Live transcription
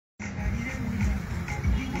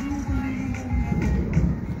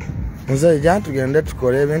Nze jantugende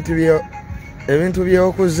tukole ebintu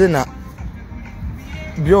by'okuzina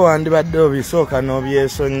byo wandibadde obisooka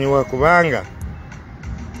n'obyesonyiwa kubanga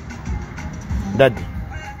dadi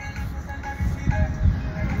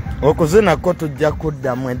okuzina ko tujja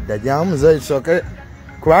kuddamu edda jamuze isooke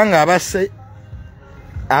kubanga abase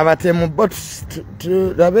abatemu bo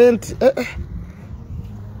tulabe nti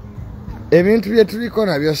ebintu bye tuliko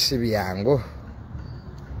nabyo si byangu.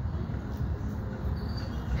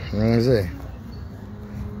 Nze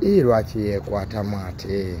lwaki yeekwatamu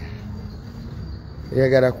ate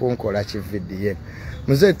yagala kunkola kividiyo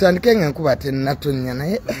muze tandike ng'enkuba tennatonya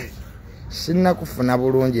naye sinnakufuna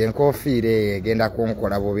bulungi enkofiira eyo egenda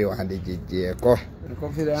kunkola bubi wandigijjeeko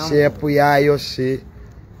sheepu yaayo si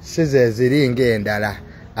ze ziri ng'endala.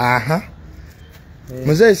 Aha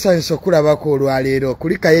muze isanyusa okulabako olwaleero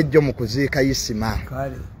kulikayo ejjo mu kuziika Isma.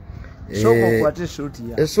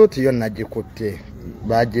 Esuuti yo nagikutte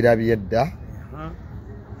bagirabye dda.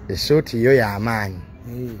 Esuuti yo y'amaanyi.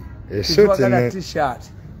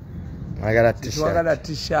 Twagala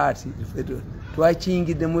t-shirt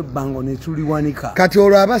twakingiddemu ebbango ne tuliwanika kati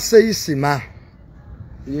olwo abasse Isma.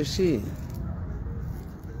 You see,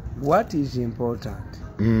 what is important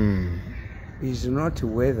is not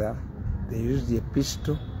whether they used a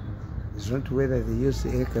pistol, it's not whether they used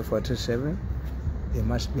the AK-47. They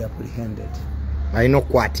must be apprehended. I know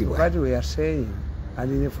what we are saying,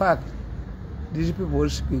 and in fact, these people who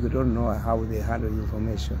speak don't know how they handle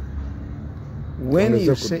information. When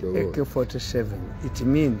you say AK-47, it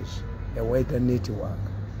means a wider network.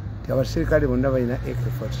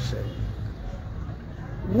 AK-47.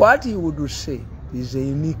 What you would say is a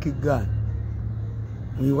unique gun.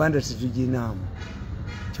 We want to see Jinam.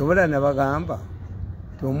 Chobola nabagamba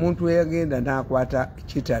to omuntu eyagenda n'akwata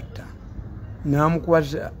kitata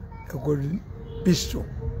n'amukwaza pistol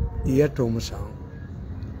yatta omusango.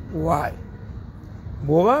 Why?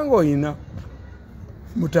 Bw'obanga oyina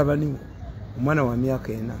mutabani wo omwana wa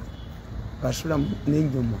myaka 4 basula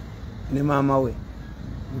n'enjuma ne maama we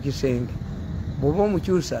mu kisenge, bw'oba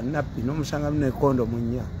omukyusa nappi n'omusanga n'ekondo mu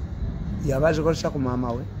nnya yaba azikozesa ku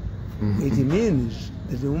maama we, it means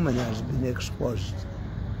that the woman has been exposed.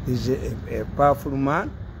 Is a powerful man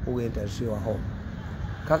who enters your home.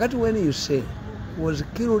 Kakati, when you say was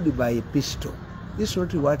killed by a pistol, this is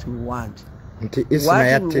not what we want. What we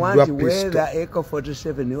want, whether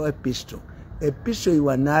AK-47 or a pistol you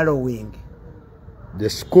are narrowing the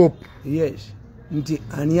scope. Yes. Nti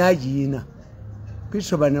aniajina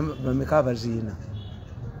pistol bameka bazina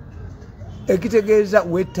ekitegeeza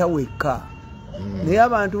wetta weka naye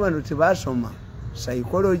abantu bano tebasoma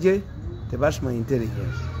psychology, tebasoma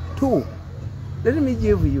intelligence. 2, let me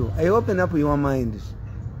give you, I open up your minds.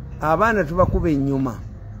 Abaana tubakuba ennyuma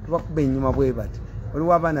bwe bati.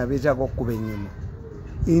 Waliwo abaana beetaaga okukuba ennyuma.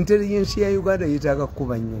 Intelligence ya Uganda yeetaaga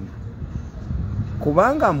kukuba ennyuma.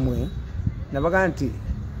 Kubanga mmwe nabaga nti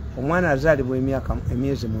omwana azaalibwa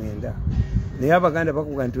emyezi 9. Naye Abaganda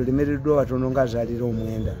bakuga nti olemereddwa watono ng'azaalira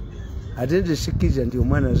 9. Ate nze sikkiriza nti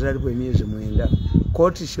omwana azaalibwa emyezi 9.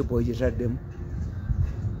 Courtship ogitaddemu.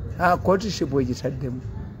 Courtship ogitaddemu.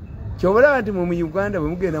 Kyobalaba nti mu Uganda bwe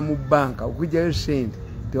mugenda mu banka okugyayo sente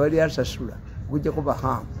tewali asasula okujja kuba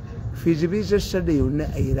hamu feasibility study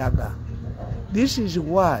yonna eraga. This is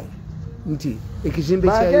why nti ekizimbe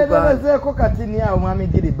kya Uganda katini awo mwami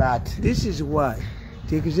Gilbert. This is why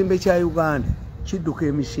ekizimbe kya Uganda kidduka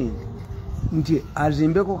emisinde nti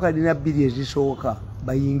azimbeko kalina bbiri ezisooka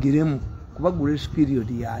bayingiremu kuba grace period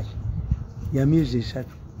yaki ya myezi 3.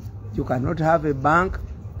 You cannot have a bank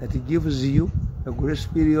that gives you a grace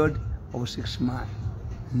period of 6 months.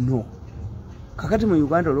 No. Kakati mu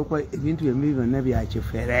Uganda olwokuba ebintu ebibi byonna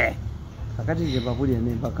byakifere. Kakati nze babulya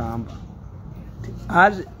ne mbagamba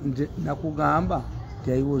nakugamba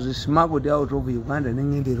nti I was smuggled out of Uganda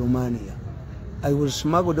nengenda Romania. I was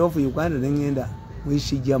smuggled off Uganda nengenda mu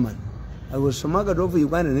East Germany. I was smuggled off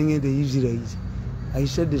Uganda nengenda Israel. I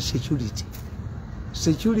said the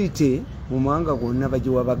security mu mawanga gonna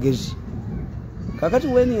bagiwa bagezi.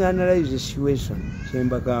 Kakati when you analyze the situation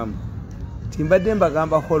kyembagamba timbadde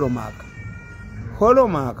mbagamba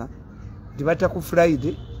holomark tibata ku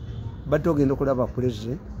Friday batogenda okulaba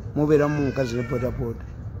president mubeeramu mukazi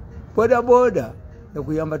ne boda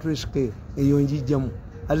ekuyamba twesike eyo njijjamu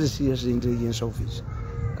as a serious intelligence officer.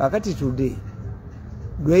 Kakati today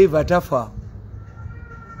driver tafa,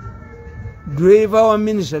 driver wa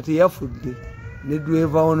minister teyafudde ne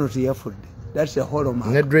driver ono teyafudde. That's a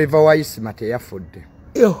holomark. Ne driver wa Isma teyafudde.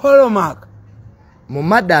 A holomark. Mu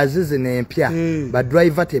mothers zino empya ba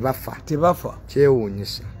driver tebafa.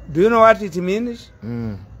 Kyewuunyisa. Do you know what it means?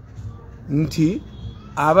 Nti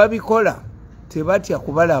ababikola tebatya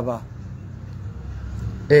kubalaba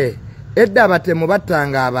edda abatemu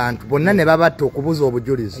battanga abantu bonna ne babatta okubuza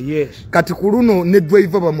obujulizi. Yes. Kati ku luno ne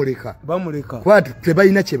driver bamuleka. Kwati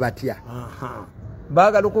tebalina kye batya.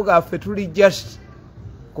 Baagala okugaffe tuli just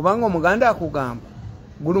kubanga omuganda akugamba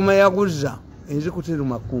guluma yaguzza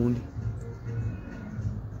enzikuteruma kundi.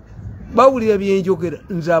 Bawulira byenjogera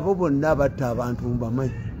nze abo bonna batta abantu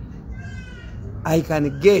mbamanyi. I can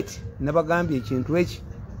get nabagambye ekintu eki.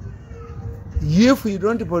 If you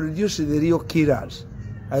don't produce the real killers,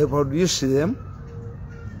 I produce them.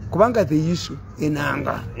 Kubanga the issue in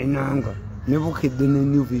anger, never kid the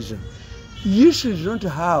new vision. Issue is not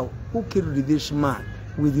how who killed this man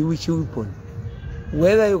with which weapon.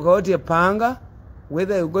 Whether you got a panga,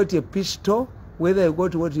 whether you got a pistol, whether you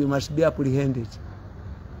got what you must be apprehended.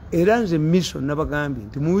 It runs a mission nabagambye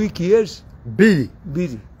nti mu wiki yes. Bili.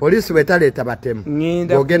 Police wetaleta batemu.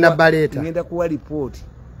 Ogenda baleta. Ngenda kuwa report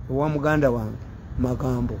wa muganda wange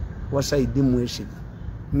magambo wasaidi mweshiga.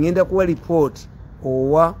 Ngenda kuwa report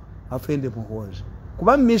owa afende muhoza.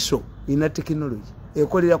 Kuba miso ina technology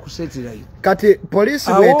ekolera kusetira yi. Kati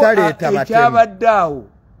police wetaleta batemu. Ekyabaddawo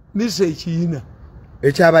miso ekiina.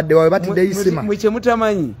 Ekyabadde wawe batide Isma. Mwiche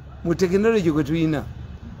mutamanyi mu technology gwe tuyina.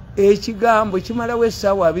 Ekigambo kimala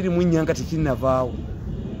wessawa 2 mu nyanga tekinavaawo.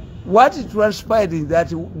 What transpired in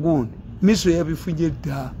that wound, miso yabifunye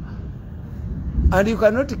dda. And you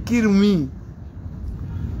cannot kill me.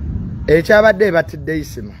 Ekyabadde batide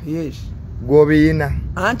Isma. Yes. Gobiyina.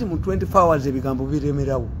 Anti mu 24 hours ebigambo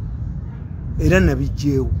biremerawo. Era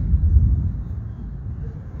nabijjeewo.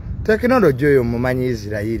 Technology oyo mumanyi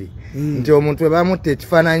Isirairi. Nti omuntu bamutte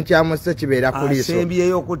ekifaananyi kya Musa kibeera ku liiso.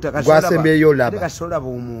 Asembyeyo okutta gwasembyeyo laba. Kasolaba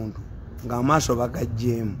omuntu ng'amaaso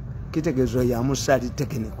bagajjeemu. Kitegezo ya Musa ali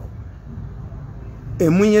technical.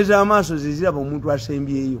 Emunye z'amaaso ziziraba omuntu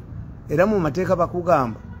asembyeyo. Era mu mateeka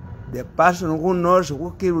bakugamba the person who knows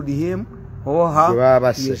who killed him or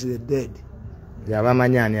her is the dead.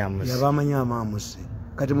 Yabamanyani amuse. Amuse.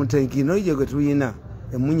 Kati mu technology gwe tuyina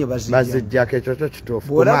emunye bazijjako ekyo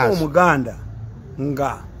kituufu. Bw'olaba omuganda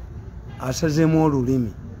nga asazeemu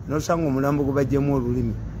olulimi n'osanga omulambo gwe bajjemu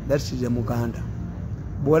olulimi dasize muganda.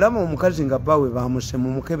 Bw'olaba omukazi nga bawe bamuse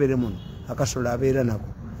mu mukebere muno akasolo abeera nako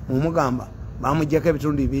mumugamba bamujjako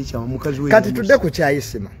ebitundu ebyekyamu mukazi we. Kati tudde ku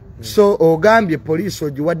kyayisima. So ogambye police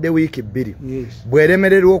ogiwadde wiiki 2.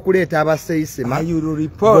 Bweremererwa okuleeta abaseisima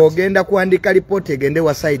ogenda kuandika report egende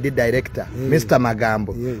wa side director Mr.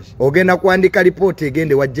 Magambo. Ogenda kuandika report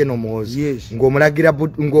egende wa General Mozi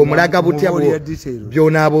ng'omulaga butya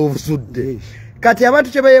by'onaaba obusudde. Kati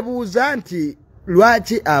abantu kye beebuuza nti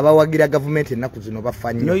lwaki abawagira government ennaku zino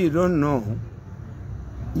bafa nnyo. No, you don't know.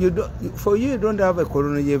 For you don't have a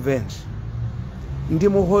coronary event. Ndi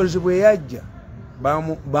Muhoozi bwe yajja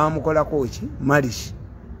bamukolako ki Marish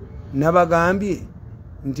nabagambye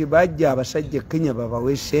nti bajja abasajja Kenya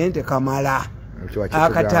babawe sente kamala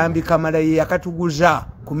akatambi kamala ye yakatuguza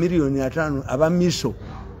ku $5,000,000 abamiso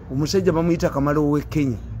omusajja bamuyita kamala owe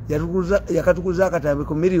Kenya yakatuguza akatambi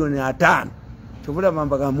ku $5,000,000 tubula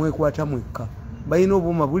bambaga mwekwata mwekka bayina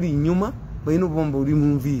obuma buli nyuma bayina obuma buli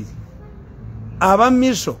mu nviiri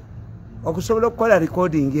abamiso okusobola okukola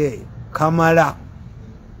recording eyo kamala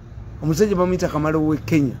omusajja bamuyita kamala owe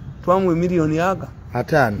Kenya twamuwe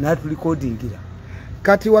 $5,000,000 natulikodingira.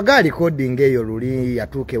 Kati waga recording eyo luli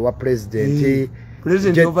yatuuka ewa president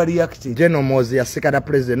overreacted. General Mozi yasikana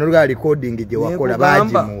president oluga recording gye wakola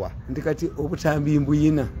bagimuwa. Nti kati obutambi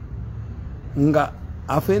mbuyina nga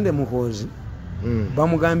afende Muhoozi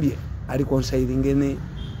bamugambye ali consiling ne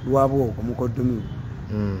lwabwoko mukoddomi.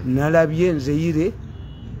 Nalabye nzeyire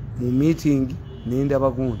mu meeting nendaba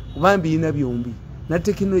gundi kubambi ina byombi na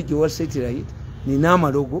technology wa satellite nina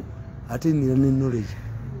amalogo ate nina ne knowledge.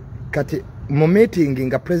 Kati mu meeting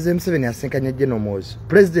nga President Museveni asinkanye General Mozi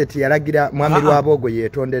president yalagira mwami Lwabogo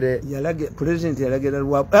yetondere president yalagira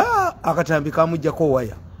Lwabogo akatambi kamujjako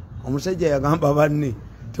waya omusajja yagamba banne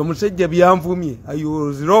ti omusajja byanvumye I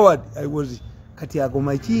was lowered I was kati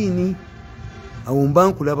agoma chini awumba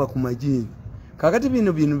nkulaba ku majini kakati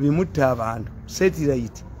bino bimutta abantu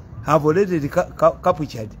satellite have already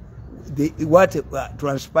captured what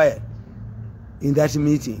transpired in that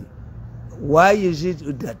meeting. Why is it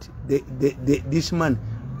that this man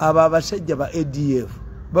abasajja ba ADF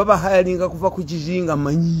baba hiringa kuva ku kizinga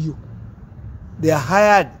manyiyo they are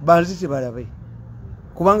hired banziti balabe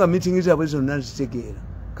kubanga meeting zabwe zonna zitegeera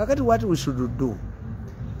kakati what we should do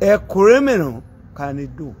a criminal can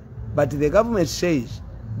do but the government says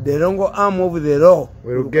the wrong arm of the law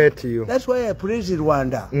will get you. That's why I praise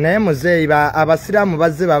Rwanda. Naye muzeeyi abasiraamu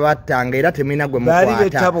bazze babattanga era temina gwe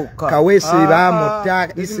mukwata. Kaweesi bamutta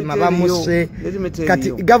Isma bamuse.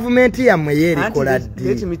 Kati government yammwe yeerikola ddi.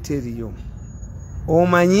 Let me tell you.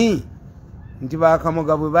 omanyi nti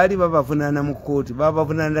bakamoga bwe bali babavunana mu kooti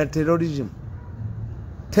babavunana terrorism.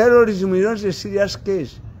 Terrorism is not a serious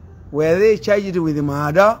case. Were they charged with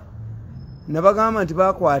murder? Nabagamba nti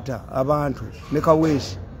bakwata abantu ne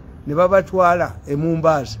Kaweesi ne babatwala e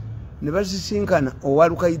Mombasa ne basisinkana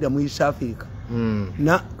owalukaida mu East Africa.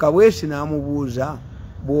 Na Kaweesi n'amubuuza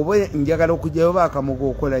bw'oba njagala okujjayo bakamoga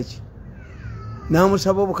okola ki?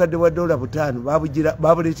 N'amusaba obukadde bwa $5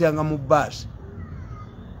 babuleetanga mu bbaasi.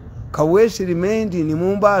 Kaweesi remained in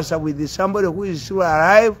Mombasa with somebody who is still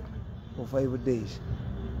alive for 5 days.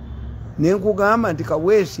 Nenkugamba nti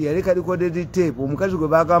Kaweesi yaleka recorded tape omukazi gwe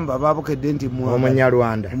bagamba babukedde nti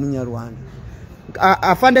Omunyarwanda.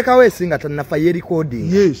 Afande Kaweesi nga tannafa ye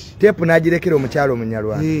recording. Yes. Tape n'agirekera omukyalo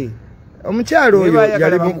Omunyarwanda. Omukyalo oyo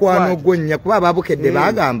yali mukwano gwennya kuba babukedde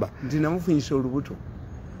bagamba nti namufunyisa olubuto.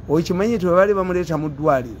 Okimanyi nti bali bamuleeta mu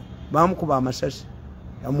ddwaliro bamukuba amasasi.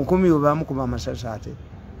 Amukumi we bamukuba amasasi ate.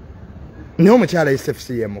 Niyo omukyala SFC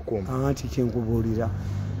yemukuma. Anti kyenkubuulira.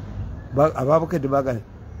 Ababukedde bagamba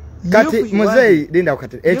kati muzeyi linda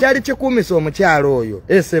wakati ekyali kikuumisa omukyalo oyo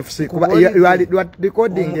SFC kuba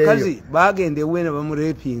recording eyo omukazi bagende wena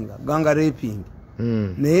bamurepinga ganga raping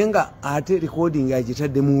naye nga ate recording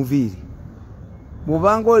agitadde mu nviiri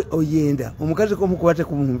bw'obanga oyenda omukazi komukwate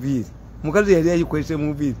ku nviiri omukazi yali ayikwese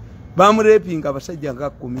mu nviiri bamurepinga abasajja nga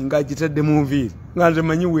 10 ng'agitadde mu nviiri nga nze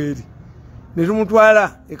manyi weeri ne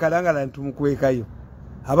tumutwala ekalangala ntumukwekayo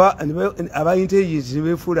aba intelligence ne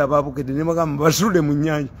beefuula ababukedde ne bagamba basule mu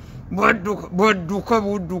nnyanja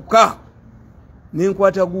budduka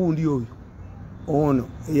nenkwata gundi oyo ono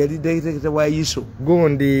yali director wa ISO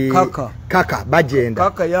gundi kaka bajenda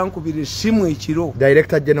kaka yankubira simu ekiro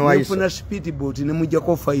director general wa ISO nfuna speedboat ne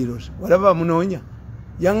mujjako files walaba munonya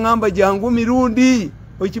yangamba jangu Mirundi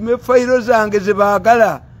okime files zange ze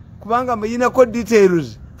baagala kubanga mayinako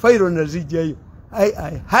details files nazijjayo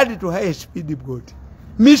I had to hire speedboat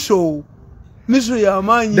miso ya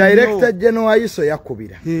manyi director general wa ISO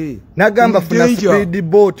yakubira nagamba funa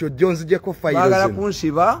speedboat ojonzijeko files bagala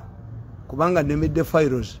kunsiba kubanga nemedde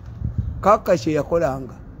files kaka kye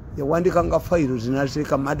yakolanga yawandikanga files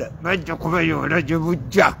naseka mada bajja kubayola gye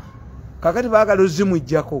bujja kakati bagala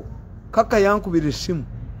ozimujjako kaka yankubira esimu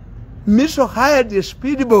miso hired a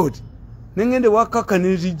speedboat nengende wakaka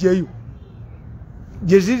nezijjayo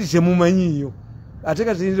gye ziri temumanyiyo ate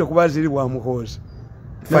kati ziyinza okuba ziri bwa mukozi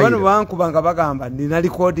nabano bankubanga bagamba nina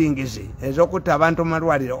recording ze ezokutta abantu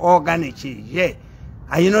malwaliro organic ye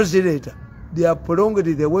ayino zireta they are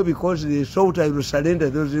prolonged the way because they sought to surrender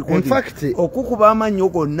those recordings. In fact, okukuba amanyi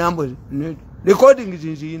go number recording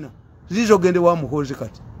zinzina zizogende wa mukozi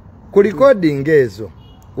kati ku recording ezo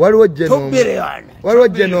waliwo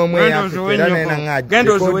jeno omwe yampita nena ngaje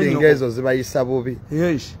recording ezo zibayisa bubi.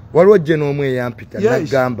 Yes. Waliwo jeno omwe yampita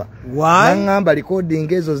nagamba nangamba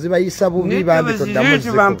recording ezo zibayisa bubi bambi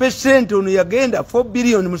todamu bampe sente ono yagenda 4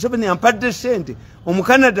 billion Museveni ampadde sente omu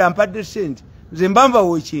Canada ampadde sente zembamba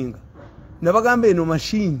wokinga nabagamba eno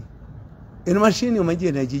machine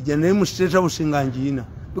omajje najija naye mu state house nganjina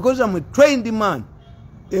because I'm a trained man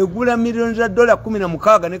egula millions of dollars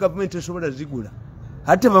 16 ne government esobola zigula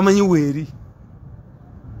ate bamanyi weeri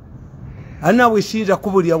ana wesinza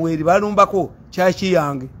kubulya weeri balumbako chachi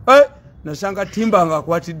yange nasanga timba nga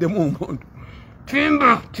akwatidde mu omuntu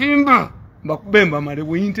timba bakubemba male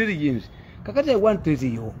we intelligence kakati I want to tell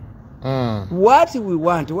you what we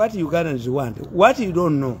want, what Ugandans want, what you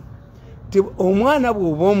don't know. Omwana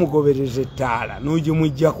bw'oba omugobereza ettaala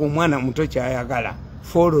n'ogimuggyako omwana muto kyayagala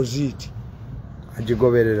follows it.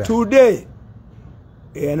 Agigoberera. Today,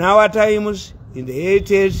 in our times, in the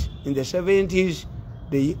 80s, in the 70s,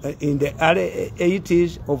 in the early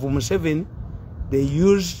 80s of Museveni, they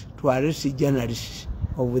used to arrest journalists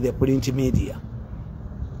of the print media.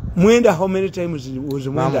 Mwenda, how many times was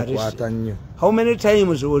Mwenda arrested? How many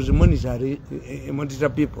times was monitor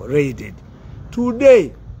people raided?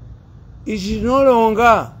 Today, it is no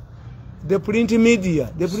longer the print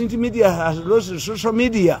media. The print media has lost social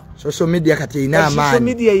media. Social media kati ina amani. Social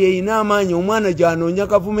media ye ina amani. Omwana janonya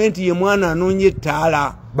government ye mwana anonye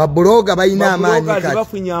tala. Babloga ba ina amani kati. Babloga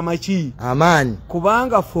zibafunya amachi. Amani.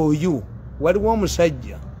 Kubanga for you. Waliwo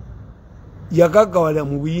musajja. Yagagawala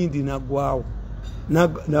mu buyindi nagwawo.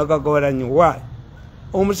 Nagagawala nyo. Why?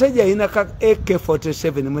 Omusajja ina ka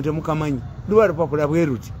AK-47 mwete mukamanyi. Luwa lupapula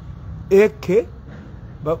bweruti. AK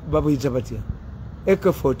babuyita batya.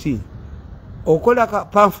 AK-14. Okola ka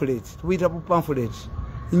pamphlet. Tuwita pu pamphlet.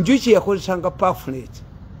 Njuchi yakozesanga pamphlet.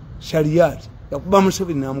 Shariat. Yakuba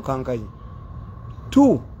Museveni namukankanyi.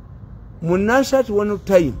 2. Munasa at one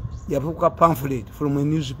time. Yapuka pamphlet from a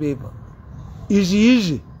newspaper.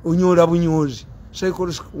 Easy. Unyola bunyozi.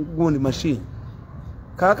 Psychological machine.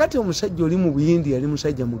 kakati omusajja oli mu Buyindi yali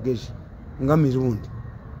musajja mugezi nga Mirundi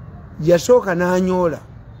yasooka n'anyola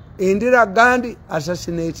Indira Gandhi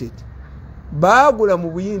assassinated baagula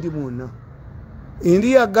mu Buyindi mwonna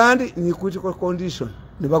Indira Gandhi in critical condition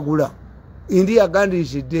ne bagula Indira Gandhi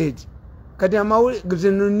is dead kati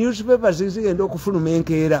amawulire newspapers zigenda okufuluma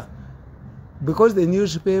enkeera because the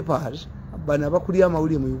newspapers bana bakulya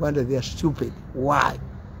amawulire mu Uganda they are stupid. Why?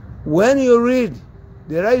 When you read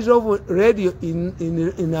the rise of radio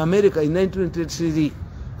in America in 1923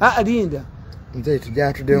 alinda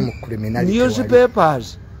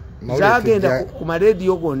newspapers zagenda ku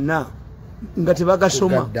radio gonna nga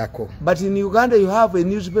tebagasoma but in Uganda you have a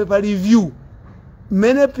newspaper review.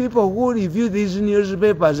 Many people who review these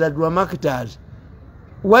newspapers are marketers.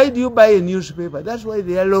 Why do you buy a newspaper? That's why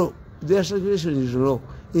they are low. Their circulation is low.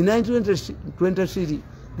 In 1923,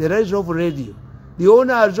 the rise of radio, the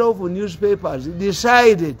owners of newspapers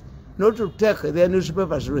decided not to take their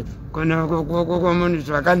newspapers away.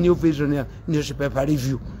 Newspaper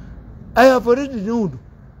review. I have already known.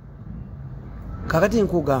 Kakati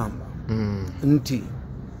nkugamba. Nti.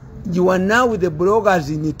 You are now with the bloggers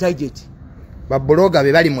in the target. Babloga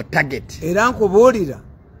be bali mu target. Era nkubuulira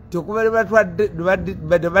tokubale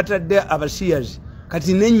batadde abasiyas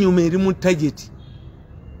kati n'ennyuma eri mu target.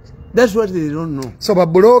 That's what they don't know. So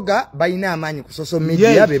babloga balina amaanyi ku social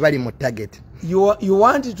media be bali mu target. You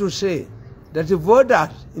want to say that the voters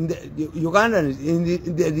in the Ugandans in the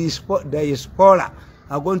diaspora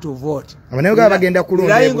are going to vote. Abanayuga bagenda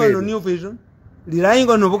kulonda. Relying on new vision. Relying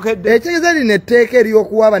on bukedde. Ekigeza line etteeka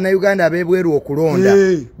eryokuwa Abannayuganda abeebweru okulonda.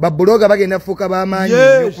 Babloga bagenda fuuka b'amaanyi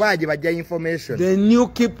okwaje bajja information. The new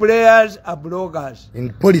key players are bloggers. In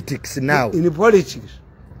politics now. In politics.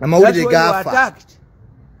 Amawulire gafa.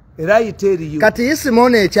 Era tell you. Kati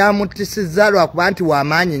Isma ekyamutisizza lwakuba nti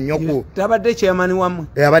w'amaanyi nnyo ku. Tabadde chairman wammwe.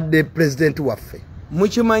 Abadde president waffe.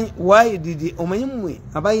 Mukimanyi why did omanyi mmwe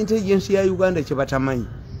aba intelligence ya Uganda kye batamanyi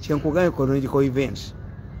kyenkuganya economic events.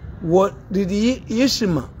 What did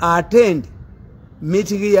Isma attend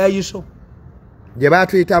meeting ya Yusuf? Je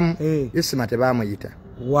batuyitamu Isma tebamuyita.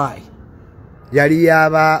 Why? Yali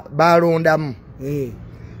yaba balondamu.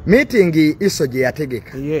 Meeting iso je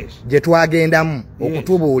yategeka. Yes. Je twagendamu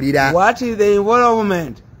okutubuulira. What is the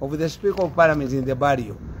involvement of the Speaker of Parliament in the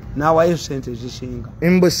barrio? Now I sent Zishinga.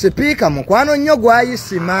 Mbu speaker mukwano nnyo gwa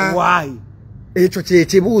Isma. Why? Ekyo kye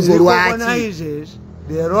kibuuzo lwaki. Recognizes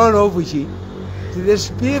the role of which the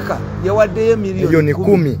speaker yawaddeyo milioni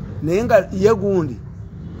 10 naye nga ye gundi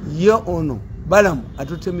ye ono balamu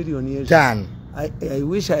atutte milioni 5. I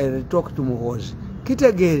wish I had talked to Muhozi.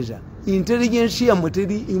 Kitegeeza intelligence ya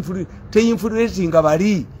muteri influencing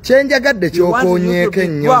bali kyenjagadde kyokonyeeko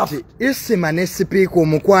ennyo nti Isma ne speaker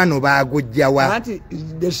omukwano baagujjawa. Anti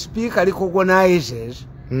the speaker recognizes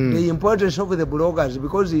the importance of the bloggers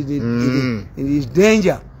because it is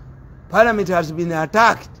danger. Parliament has been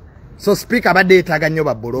attacked. So speaker abadde yeetaaga nnyo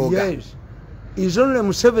babloga. Yes. It's only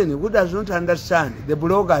Museveni who does not understand the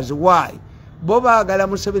bloggers why. Bo baagala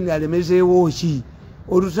Museveni alemezeewo ki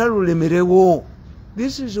olutalo lulemerewo.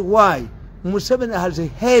 This is why Museveni has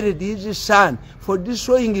hated his son for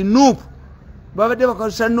destroying Nup. Babadde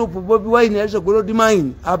bakozesa Nup Bobi Wine as a gold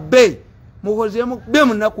mine. Abe Muhozi yamukubye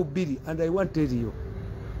mu nnaku 2 and I want to tell you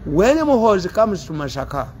when Muhozi comes to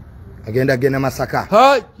Masaka agenda Masaka.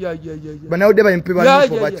 Yeah. Banawudde bayimpiba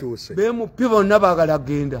Nup bakyuse. Bemupiba nabagala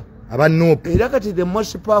agenda. Aba Nup. Era kati the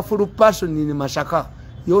most powerful person in Masaka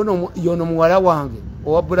yono muwala wange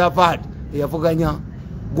owa Boulevard eyavuganya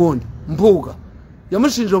Gondi Mpuuga.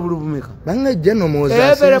 Yamusinza obulubumeka. Bange General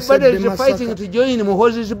Moses. Everybody is fighting to join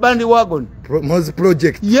Muhozi's bandwagon. Moses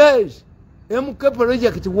project. Yes. MK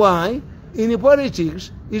project why? In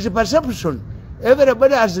politics is a perception.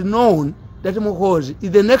 Everybody has known that Muhozi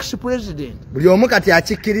is the next president. Buli omu kati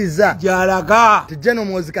akikkiriza. Jalaga. Ti General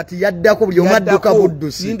Moses kati yaddako buli omu adduka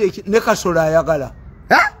buddusi. Ne Kasola ayagala.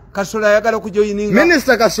 Kasola ayagala kujoyininga.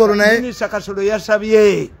 Minister Kasolo naye. Minister Kasolo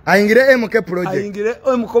yasabye. Ayingire MK project. Ayingire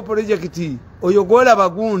MK project. Oyogola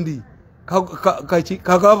bagundi.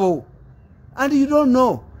 Kagabo. And you don't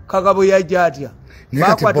know. Kagabo yajatya.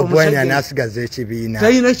 Bakwato Bob Wine anasigaza ekibiina.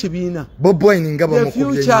 Tayina kibiina. Bob Wine nga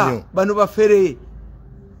bamukubye nnyo. Bano bafere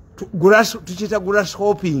tuchita grass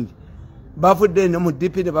hopping. Bafudde ne mu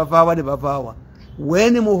DP ne bavaawa.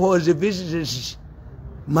 When Muhozi visits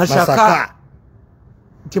Masaka.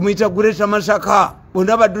 Kimuyita Greater Masaka.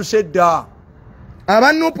 Bonna badduse dda.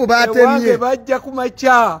 Abanupu batemye. Bajja ku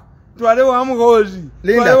makya. Twale wa Muhozi.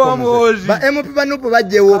 Ba MP banupu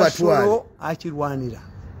bajjewo batwale. Akirwanira.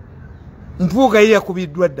 Mpuuga ye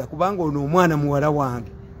yakubiddwa dda kubanga ono omwana muwala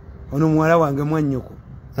wange. Ono muwala wange mwannyoko.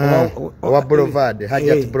 Wa Boulevard,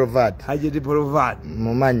 Hajat Boulevard. Hajat Boulevard.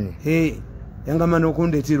 Mumanyi. Yangamana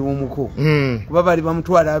okundetira omuko. Kuba bali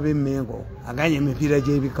bamutwala ab'emmengo aganye emipiira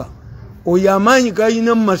gy'ebika. Oyo amaanyi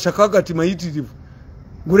gayina mu Masaka gati mayitirivu.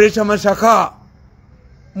 Guleeta Masaka.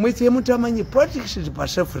 Mwese mutamanyi politics is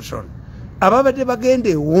perception. Ababadde bagenda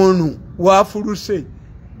ewonu wafuluse.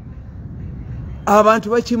 Abantu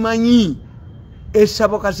bakimanyi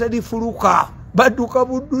essabo kasali fuluka badduka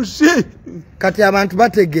buddusi. Kati abantu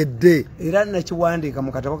bategedde. Era nakiwandiika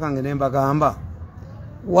mu katabo kange ne mbagamba.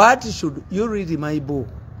 What should you read my book?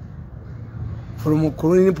 From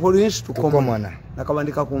Queen Police to Common.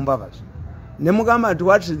 Nakawandika ku Mbabazi. Ne mugamba nti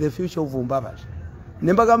what is the future of Mbabazi?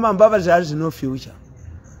 Ne mbagamba Mbabazi has no future.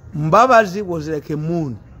 Mbabazi was like a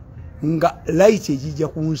moon. Nga light ejija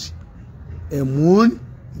ku nsi. A moon,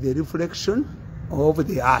 the reflection of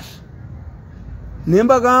the earth. Ne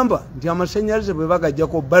mbagamba nti amashanyarazi bwe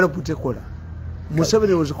bagajjako bulb tekola.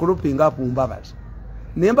 Museveni was cropping up Mbabazi.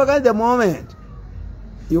 Ne mbagamba the moment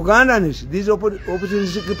Ugandans, these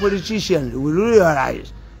opportunistic politicians will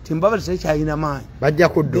realize Mbabazi kyalina maanyi. Bajja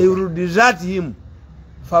kudduka. They will desert him.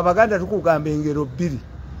 Fabaganda tukugamba engero bbiri.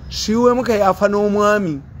 Siwemuke yafa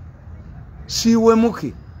n'omwami.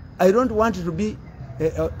 Siwemuke. I don't want to be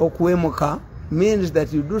okwemuka means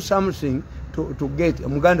that you do something to get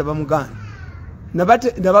omuganda bamuganda.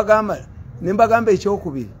 Nabagamba nembagamba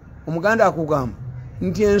ekyokubiri. Omuganda akugamba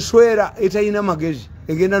nti enswera etayina magezi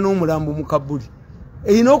egenda n'omulambo mu kabuli.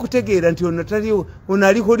 Eyina okutegeera nti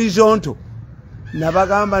onali horizontal.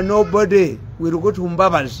 Nabagamba nobody will go to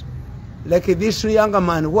Mbabazi like this younger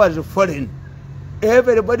man who was foreign.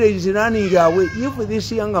 Everybody is running away. If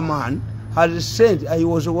this younger man has sent, I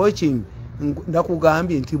was watching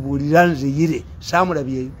ndakugambye nti bulira nziyire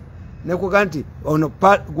samulabyeyo nekugamba nti ono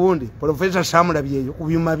gundi Professor samulabyeyo ku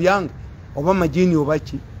byuma byange oba majini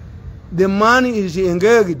obaki. The man is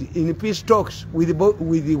engaged in peace talks with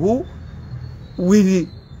who? With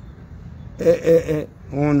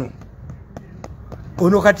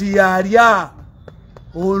ono kati yalya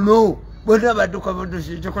ono bonna badduka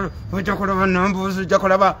baddusi ojakola banambuzi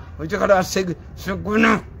ojakola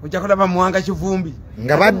seguna ojakola bamwanga kivumbi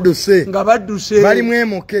nga badduse bali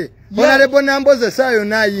mwemuke Honorable Namboze sayo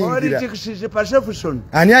nayingira politics is perception.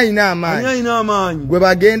 Ani ayina amaanyi gwe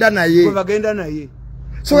bagenda naye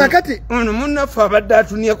so kakati ono munnafa abadde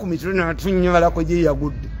atunya ku mitwe n'atunnyalako gye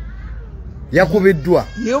yagudde yakubiddwa.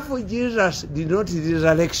 If Jesus did not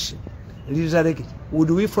resurrect, would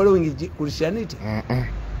we following Christianity?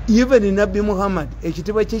 Even in Nabi Muhammad,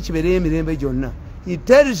 ekitiibwa kye kibeereyo emirembe gyonna. He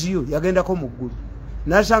tells you yagendako mu ggulu.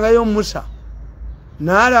 N'asangayo Musa.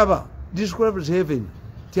 N'alaba describes heaven.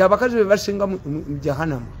 Ti abakazi be basinga mu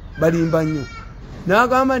Jahannam balimba nnyo.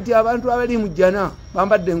 N'agamba nti abantu abali mu jjana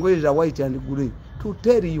bambadde engoye za white and green. To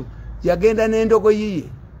tell you yagenda n'endogoyi ye.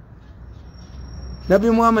 Nabi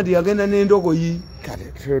Muhammad yagenda n'endogoyi.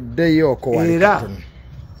 Kale tuddeyo okowali katono.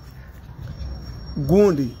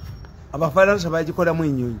 Gundi Abafaransa bagikolamu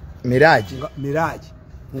ennyonyi Mirage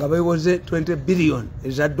nga bewoze 20 billion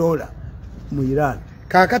eza dollar mu Iran.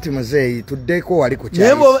 Kakati muzeeyi tuddeko wali ku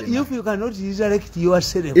kyalo. If you cannot resurrect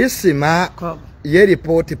yourself. Isma ye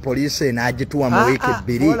report police enagituwa mu wiki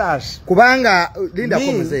bbiri. Kubanga linda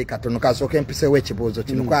ko muzeeyi katono kasooka empisewo ekibuuzo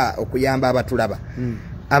kino kwa okuyamba abatulaba.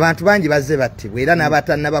 Abantu bangi bazze battibwa era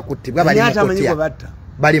n'abatannabakuttibwa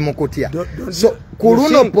bali mu kutya. So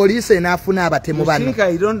kuluno police enafuna abatemu bano.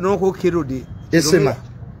 I don't know who killed it. Isma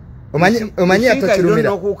omanyi atakirumira. I don't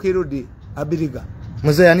know who killed it. Abiriga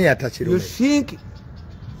muzeeyi ani atakirumira. You think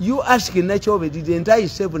you ask Nachobe didn't I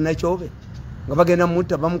save Nachobe nga bagenda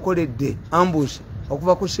mutta bamukoledde ambush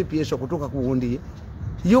okuva ku CPS okutuuka ku wundi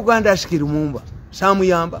ye Uganda ask Lumumba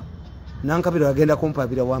samuyamba nankabira agenda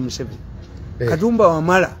kumpabira wa Museveni. Katumba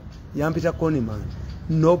wamala yampita Koniman.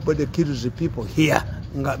 Nobody kills the people here.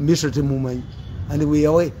 Nga Misoti mumanyi. And we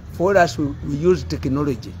are for us we use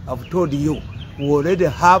technology. I've told you we already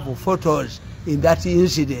have photos in that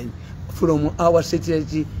incident from our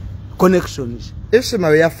satellite connections. Isma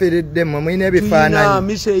yafiridde mu mwine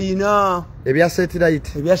ebifaananyi. Ina ebya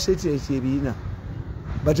satellite ebina.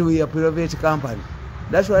 But we are private company.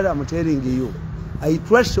 That's why I'm telling you. I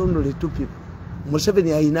trust only two people.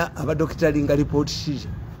 Museveni aina abadokitali nga report sheet.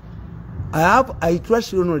 I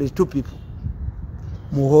trust only two people.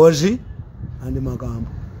 Muhozi and Magambo.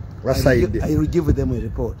 I will give them a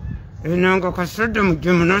report. If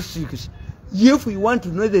you want to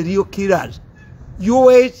know the real killers, you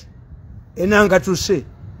wait enanga to say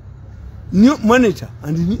new monitor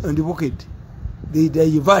and pocket. They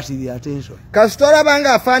divert the attention. Kastora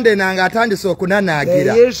banga afande nanga atandise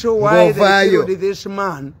okunanaagira. The issue why they killed this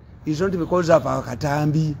man is not because of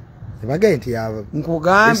Katambi. Bagenti ya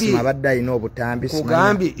Isma badda ino obutambi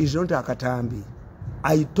Kugambi is not akatambi.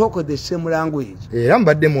 I talk the same language. Era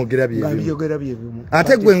mbadde mwogera bye. Ngabiyogera bye bimu.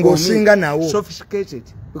 Ate gwe ng'osinga nawo. Sophisticated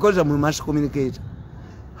because I'm a mass communicator.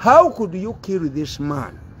 How could you kill this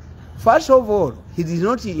man? First of all, he is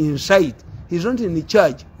not inside. He's not in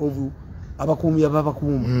charge of Abakumi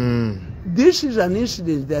Abakuma. This is an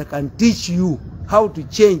incident that can teach you how to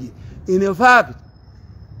change it. In fact,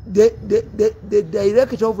 the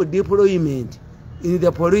director of deployment in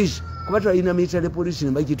the police, in the military police,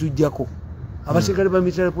 in Bajitu Jako, Abasekari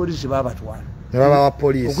military police, Babatwan. Never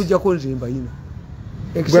police. Okujakons in Baina.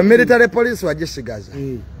 The military police were just Gaza.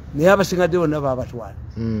 They have a single day on Babatwan.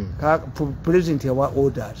 President our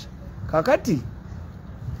orders. Kakati.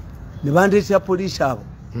 The bandits are police.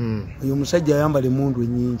 You must say Jayamba the moon with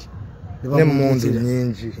Ninji. The moon with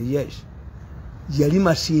Ninji. Yes.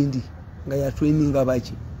 Yalima Cindy. Gaya training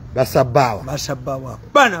Gabachi. Basabawa.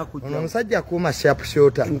 Bana kuja. Omusajja kuma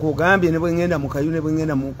sharpshooter. Nkugambye ne bwengenda mu kayune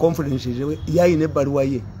bwengenda mu conferences yayi ne baluwa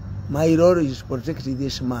ye. My role is protecting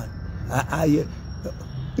this man.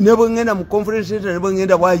 Ne bwengenda mu conferences ne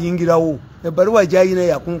bwengenda bwayingirawo. Ebaluwa jayina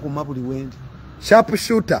yakunkuma buli wendi.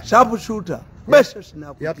 Sharpshooter.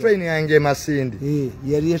 Ya training yange Masindi.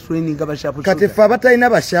 Yali training aba sharpshooter. Kati fa batayina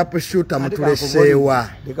ba sharpshooter mutulesewa.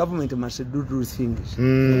 The government must do things.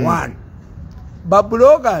 One. Ba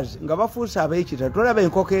bloggers nga bafuusa ab'ekita tolaba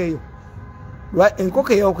enkoko eyo.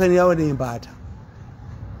 Enkoko eyo okwenyawo n'embata.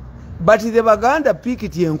 But the Baganda pick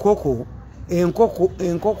it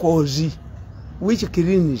enkokozi which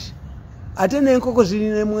cleans. Ate n'enkoko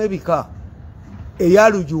zirinemu ebika eya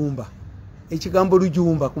lujumba. Ekigambo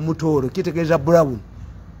lujumba ku mutoro kitegeeza brown.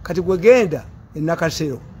 Kati gwegenda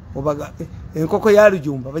enakasero obaga enkoko ya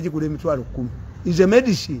lujumba bagigula emitwalo 10. Is a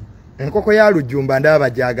medicine. Enkoko ya lujumba ndaba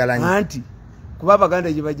bajagalanye. Anti kuba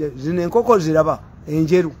Abaganda jibaje zine enkoko ziraba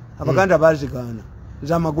enjeru Abaganda bazigana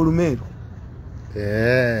za magulu meru.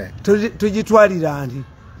 Tujitwalira anti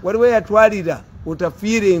waliwe yatwalira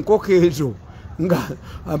utafiire enkoko ezo nga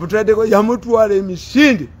abutade ko yamutwala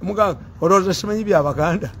emisinde muganga oroza simanyi bya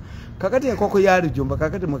Abaganda. Kakati enkoko ya lujumba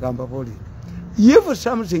kakati mugamba poli. If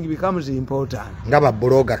something becomes important, ngaba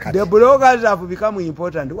blogger kati. The bloggers have become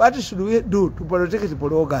important. What should we do to protect the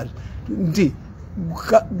bloggers? Nti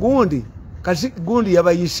gundi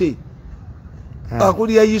yabayise.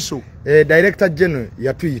 Akuli yayiso. Director General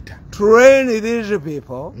ya Twitter. Train these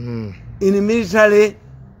people in military,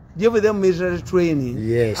 give them military training.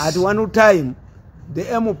 Yes. At one time, the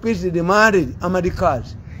MPs demanded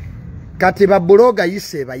Americans. Kati ba blogger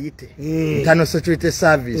yise bayite. Internal Security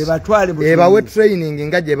Service. Ebawe training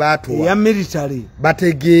nga je batwa. Ya military.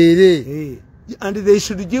 Bategere. And they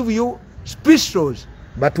should give you pistols.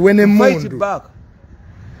 But when a mundu.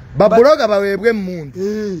 Ba blogger bawebwe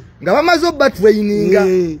mundu. Nga bamazo batwaininga.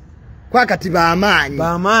 Kwa kati ba amanyi.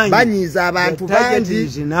 Banyiza abantu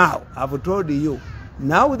bangi. Now, I've told you.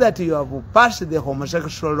 Now that you have passed the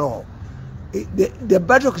homosexual law, the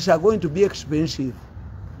battles are going to be expensive.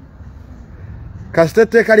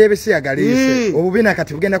 Kasitete kali ebisiya galise obubina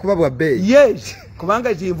kati bugenda kubabwa bay. Yes,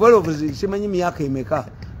 kubanga it involves simanyi myaka emeka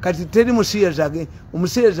kati teri musiya zage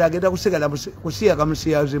umusiya zage da kusigala kusiya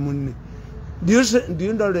kamusiya ze munne. Do you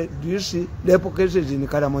see the cases in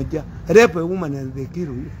Karamoja? Rape a woman and they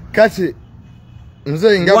kill you. Kati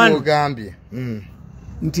nze ngabo gambye.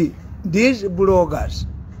 Nti these bloggers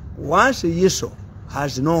once Yeso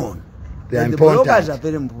has known the bloggers are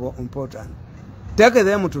very important. Take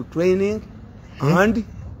them to training and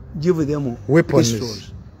give them weapons.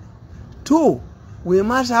 Pistols. 2, we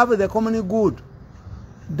must have the common good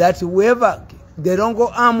that whoever the wrong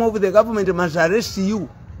arm of the government must arrest you.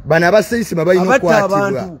 Banabasisima bayino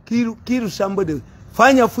kwatibwa. Kill somebody.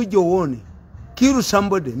 Fanya fujo wone. Kill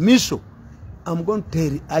somebody. Miso. I'm going to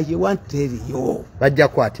tell you. I want to tell you. Bajja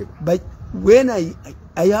kwatibwa. But when I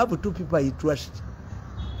have 2 people I trust.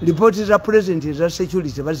 Reporters are present as a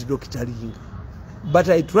security was Dr. But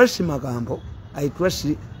I trust Magambo. I trust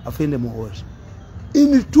Afende Muhozi.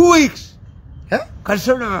 In 2 weeks,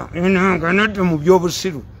 Kasona inanga mu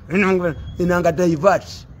byobusiru inanga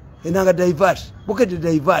diverse look at the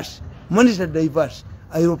diverse monitor diverse.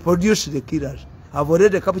 I will produce the killers. I've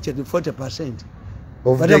already captured 40%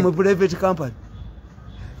 but I'm a private company.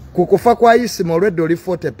 Kukufa kwa Isma already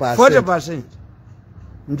 40%.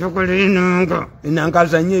 Njokole inanga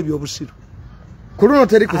zanye ebyobusiru. Kuruno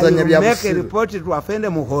teri kuzanya bya busiru. I will make a report to Afende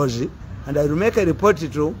Muhozi and I will make a report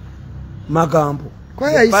to Magambo.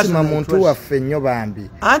 Kwa Isma muntu waffe nnyo bambi.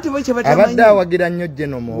 Anti bwe batamanyi. Abadde awagira nnyo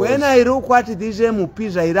General. When I look at these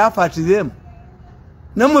MPs, I laugh at them.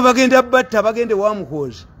 Namwe bagenda batta bagende wa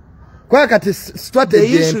Muhozi. Kwa kati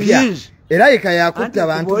strategy empya Eraika yakutte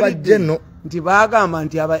abantu bajje no. Nti bagamba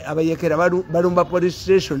nti abayekera balumba police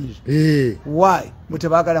stations. Why?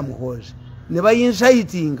 Mutebagala muhozi. Ne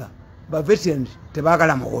bayincitinga ba veterans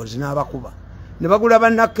tebagala muhozi n'abakuba. Ne bagula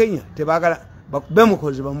banna Kenya tebagala bakube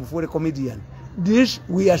muhozi bamufuule comedian. This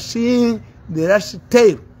we are seeing the last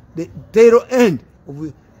tail, the tail end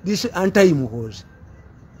of this anti-muhozi.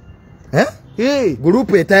 Group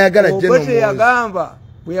etayagala jeno muhozi. Obote yagamba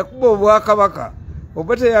bwe yakuba obwakabaka.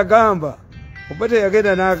 Obote yagamba. Obote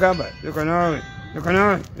yagenda n'agamba leka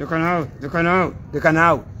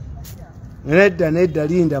naawe. Nedda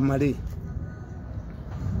linda male.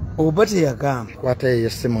 Obote yagamba. Kwata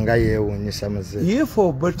yesimu nga yeewuunyisa muze. Yefu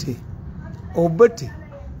Obote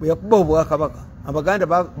bwe yakuba obwakabaka. Abaganda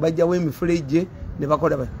bajjawo emifulejje ne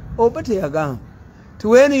bakola bati. Obote yagamba.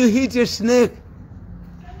 When you hit a snake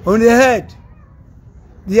on the head,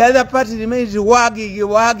 the other party remains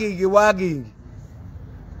wagging.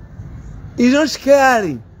 He's not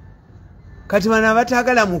scaring. Kati bana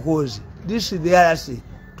batagala muhozi. This is the other say.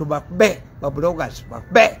 To back, bloggers,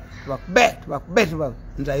 back.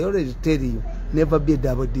 And I always tell you, never be a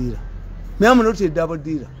double dealer. Me am not a double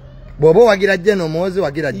dealer. Bobo wagira jeno mozi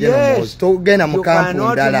wagira jeno mozi. Togena mukampu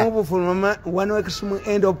ndala. You cannot move from one extreme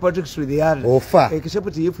end of politics to the other. Ofa.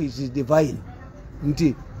 Except if it is divine.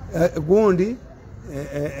 Nti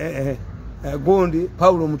Gondi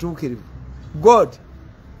Paulo mutukiri. God.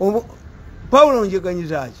 Paulo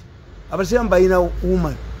njeganyizaji. Abasema ina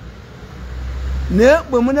woman. Ne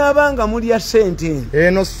bwe munabanga mulya sente.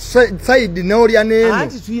 No side ne olya neno.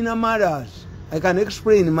 Anti tuina matters. I can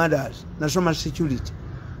explain matters. National security.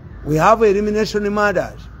 We have elimination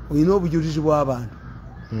matters. We know bujulizi bw'abantu.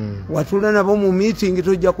 Watula nabo mu meeting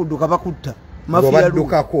tojja kudduka bakutta. Mafia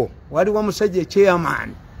dukako. Wali wa musajja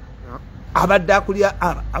chairman. Abadde akulya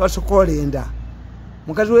abasokola enda.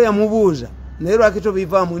 Mukazi we yamubuuza. Naye lwakito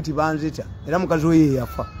bivaamu nti banzita. Era mukazi we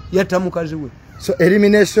yafa. Yatta mukazi we. So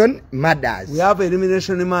elimination matters. We have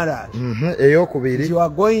elimination matters. Eyokubiri. You are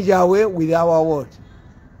going away with our word.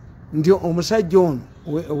 Ndio omusajja ono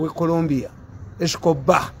we Colombia.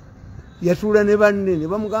 Escobar. Yatula ne banne ne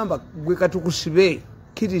bamugamba gwe katukusibe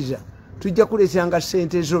kiriza. Tujja kuleetanga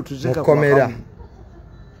sente zo tuzeka kwa komera.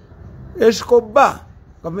 Escobar.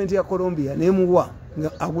 Gavumenti ya Colombia nemuwa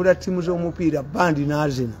agula timu z'omupiira bandi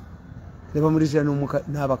n'azina. Ne bamulizira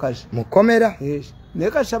n'abakazi. Mukomera. Yes.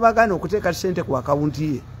 Neka sabagana okuteeka sente ku akaunti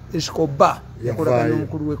ye. Escobar yakolagana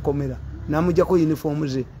n'omukulu w'ekkomera. N'amuggyako uniform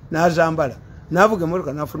ze n'azambala. N'avuga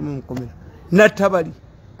emmotoka n'afuluma mu kkomera. Nattabali.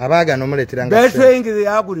 Abaagana omuleeteranga sente. Between the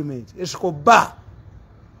agreement. Escobar.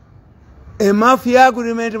 A mafia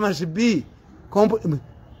agreement must be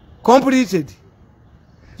completed.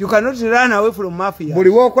 You cannot run away from mafia. Buli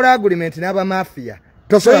wokola agreement n'aba mafia.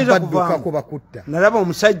 Tosobola badduka ko bakutta. Nalaba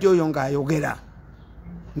omusajja oyo ng'ayogera.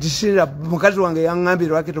 Ndisira mukazi wange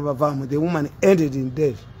yangambira wakito bavaamu. The woman ended in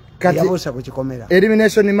death. Yabosa ku kikomera.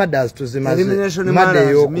 Elimination matters tuzimaze. Elimination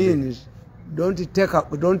matters means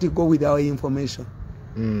don't go with our information.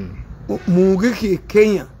 Munguki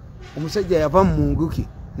Kenya. Omusajja yava mu Munguki.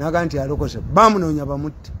 Naga nti alokose. Bamunoonya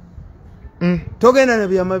bamutti. Togenda na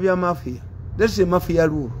byama bya mafia. That's a mafia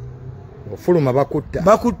rule. Ofuluma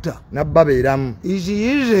bakutta. Nabbabeeramu.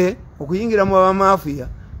 Iziyize okuyingira mu aba mafia.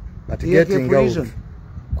 But getting out.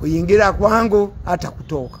 Kuyingira kwangu hata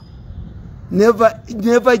kutoka.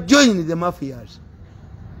 Never join the mafias.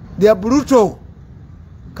 They are brutal.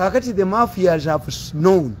 Kakati the mafias have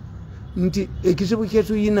known. Nti ekizibu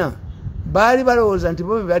kyetu yina. Bali balowooza nti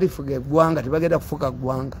bo balifuga eggwanga tebagenda kufuka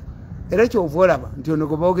ggwanga. Era kyovolaba nti ono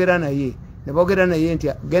gwe boogera naye. Ne boogera naye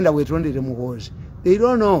nti genda weetondere muhoozi. They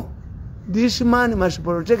don't know. This man must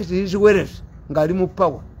protect his wealth. Ngali mu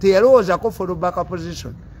power. Teyalowoozaako follow back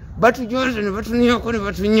position. Batu Johnson batunyako ne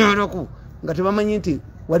batunyalako. Nga tebamanyi nti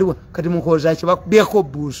waliwo kati muhoozi kibakubyeko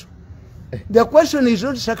buusu. The question is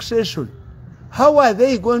not succession. How are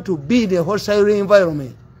they going to be the hostile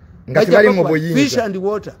environment? Ngati bali mu buyinza. Fish and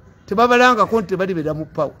water. Tebabalanga konti bali beda mu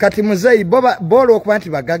power. Kati muzeyi bolo okuba nti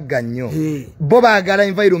bagagga nnyo. Bo baagala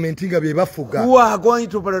environment nga bye bafuga. Who are going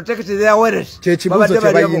to protect their wealth? Kyekibuuzo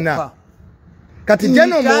kye balina. Kati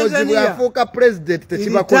jeno mozi bwafuuka president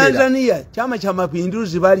tekibakolera. Tanzania chama cha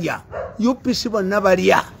mapinduzi balya. UPC bonna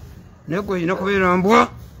balya. Neko ino kubeera mbwa.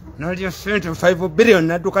 Nalya sente 5 billion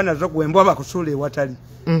nadduka nazo gwembwa bakusula ewatali.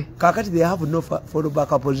 Kakati they have no follow back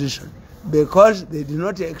position. Because they did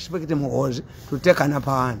not expect Muhoozi to take an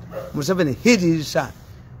upper hand. Museveni hid his son.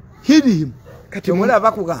 Hid him. Kati mula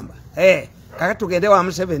bakugamba. Kakati tugende wa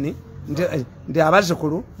Museveni ndi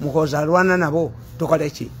abazzukulu Muhoozi alwana nabo tukole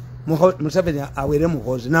ki? Museveni awere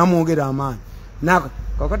Muhoozi n'amwogera amaanyi.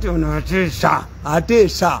 Kakati ono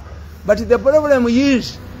ateesa. But the problem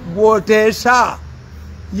is gwotesa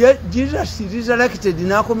ye Jesus resurrected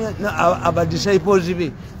nakomya aba disciples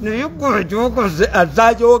be naye gwe jokoze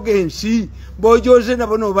azajoge nsi bojoze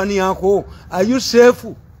nabono bani yako are you safe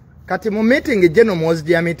kati mu meeting General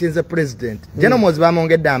Muhoozi ya meeting the president General Muhoozi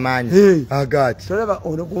bamongedde amaanyi agati soleba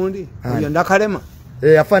onogundi oyo ndakalema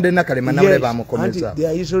afande nakalema nabale bamukomeza they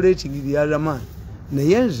are isolating the other man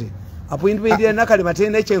naye nze appointment ya nakalema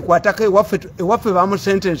tena kyenkwatako ewaffe bamu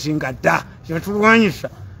sentencing adda kyatulwanyisa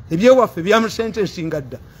ebyewaffe byamu sentencing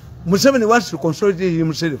adda Museveni wants to consolidate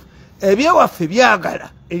himself ebyewaffe byagala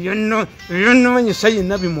eyo nomanyisa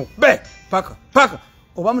yenna bimukube paka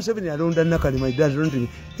oba Museveni alonda nakalema it does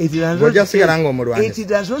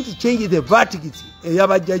not change the verdict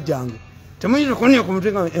eyabajjajjange temuyinza okunia ku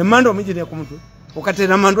mutwe nga emanda omugirya ku mutwe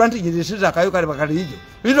okatera mandu anti girisiza akayo kale bakalijo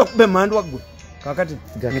bizo kube mandu wagwe kakati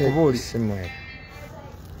nkubuli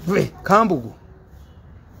kambugo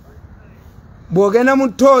bwogenda mu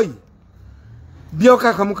toyi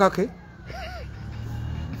byoka kamukake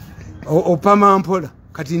opama mpola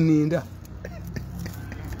kati ninda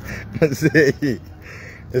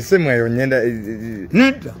esimu eyo nyenda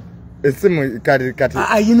nida esimu kati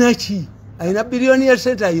ayinachi ayina bilioni ya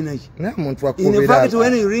senta ayinachi na muntu akubira in fact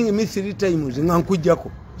when you ring me 3 times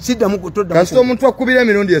ngankujjako sida mukutoda kasto muntu akubira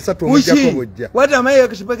mirundi esatu omujjako bojja what am I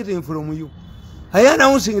expecting from you I am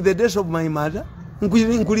announcing the death of my mother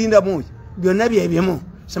nkulinda muji byonna byebyo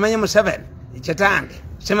semanya mu 7 echatange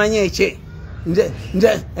semanya eche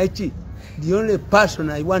nde echi the only person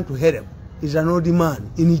I want to help is an old man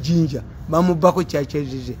in Jinja bamubako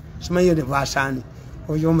chachezize semanya ne basani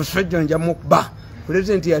oyo musajja nja mukba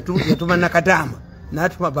president yatuma nakatama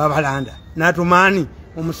natuma babalanda natumani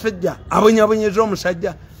omusajja abonyabonyezo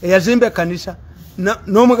omusajja eyazimbe kanisa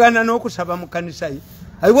n'omuganda n'okusaba mu kanisa ye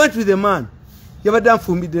I went with the man yabadde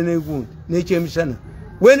nfumbidde n'egundi n'ekyemisana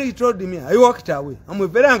when he told me I walked away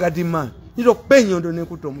amweveranga di man nito penyondo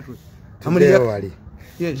n'ekuta omutwe amuli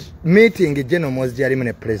yes meeting General Muhoozi yali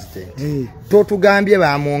mu president totugambye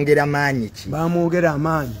bamwongera maanyi ki bamwongera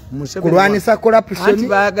amaanyi kulwanisa corruption anti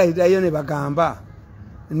baagayitayo ne bagamba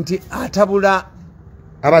nti atabula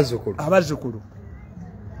abazukulu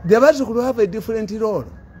the abazukulu have a different role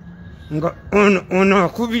nga ono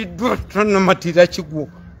akubiddwa tanamatira kigwo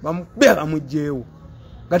bamubera mujjeewo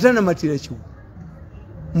nga tanamatira kigwo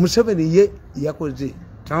Museveni ye yakoze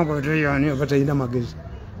tango teyani batalina magezi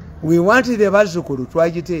we wanted the bazukulu to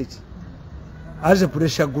agitate as a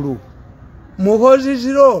pressure group. Muhoozi's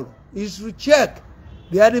role is to check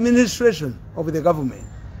the administration of the government.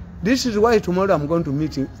 This is why tomorrow I'm going to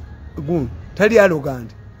meet Gun. Tell you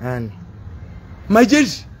arrogant. And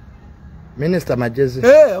Majezi. Minister Majezi.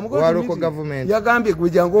 Hey, I'm going to meet government. Yagambi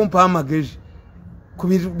kujango mpa magezi.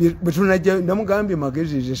 Namugambi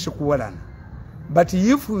magezi is a sekuwarana. But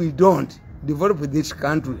if we don't develop this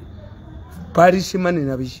country, Paris mani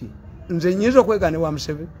nabishi. Nze nyizo kwegane wa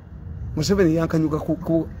Museveni yankanyuka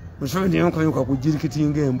ku Museveni yankanyuka kujirikiti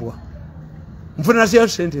ngembwa. Mfuna siya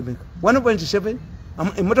sente meka. 1.7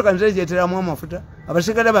 emotoka nze jetera mu amafuta.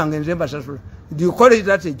 Abasigala bange nze mbasasula. Do you call it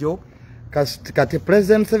that a job? Kati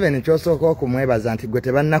President Museveni kyosooka okumwebaza nti gwe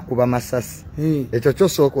tebannakuba masasi. Ekyo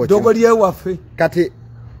kyosooka okyo. Dogoli ewaffe. Kati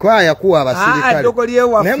kwaya kuwa abasirikale. Dogoli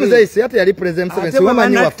ewaffe. Naye muzeeyisi yate yali President Museveni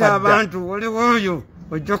siwamanyi wafadda. Abantu waliwoyo.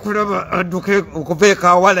 Ojja kulaba adduke okupeeka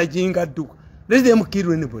awala jinga adduka. Let them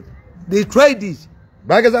kill anybody. They tried this.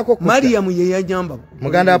 Bagezako ku Mariam ye yanyamba.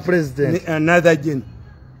 Muganda wa president. Another gen.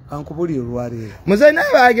 Ankubuli olwaleero. Muzeeyi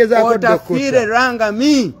naye bagezako dokuta. Otafire ranga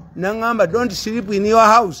me. Nangamba don't sleep in your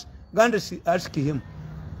house. Ganda ask him.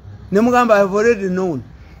 Nemugamba I've already known.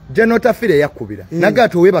 General Tafire yakubira.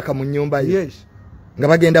 Nagato webaka mu nyumba ye. Yes. Nga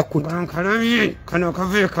bagenda kuta. Nkalamye kana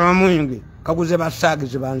kave kamwenge. Kaguze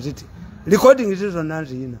basagize banziti. Recording is on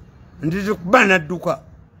Nanzina. And this is Bana Duka.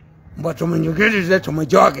 But when you get it to my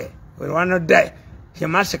jogger, we want to die. He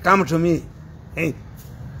must come to me. Hey,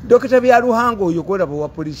 Dr. Biaruhango, you got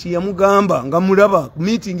about police, Mugamba, Gamuraba,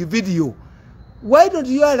 meeting video. Why don't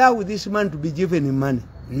you allow this man to be given him money?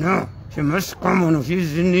 No, he must come on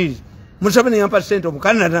his knees. Musabani percent of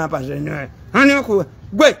Canada percent. Hanaku,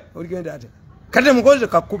 wait, what get that? Katamugoza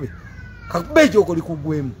Kakube. Kakubejo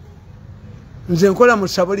Kolikugwem. Nze nkola mu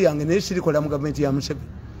sabali yange naye sirikola mu government ya Museveni.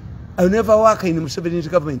 I will never work in Museveni's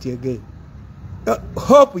government again.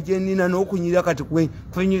 Hope je nina n'okunyirira kati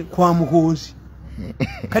kwa Muhoozi.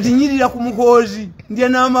 Kati nyirira ku Muhoozi ndiye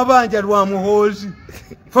n'amabanja lwa Muhoozi.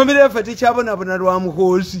 Family effort kyabonabona lwa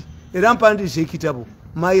Muhoozi. Era mpandise ekitabo.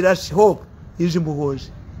 My last hope is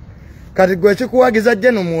Muhoozi. Kati gwe kikuwagiza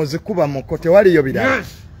General Muhoozi kuba muko tewaliyo birala. Yes.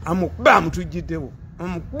 Amukuba mutujjiddewo.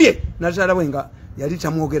 Amukubye nazala wenga yali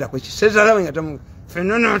tamwogera kwe kisezala wenga tamu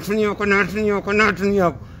fenona atunyoko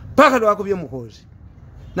paka lwakubye mukozi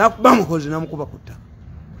nakuba mukozi namukuba kutta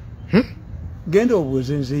genda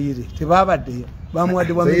obuuze nzeyire tebabaddeyo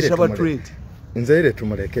bamuwadde bwamisa ba trade nzeyire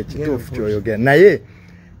tumuleke kituufu kyoyogera naye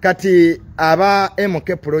kati aba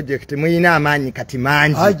MK project muyina amaanyi kati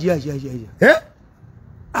mangi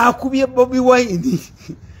akubye Bobi Wine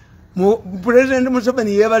President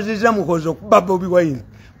Museveni yebaziza mukozi okuba Bobi Wine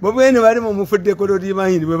Bobi Wine bali mumufudde kolodi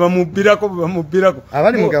mahini bwe bamubirako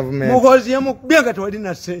abali mu government mukozi yamukubye nga tewali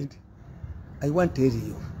na sente. I want to tell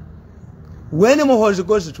you, when Muhozi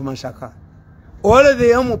goes to Masaka, all of the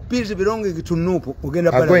MPs belonging to Nupu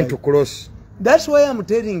are going to cross. That's why I'm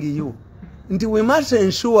telling you, until we must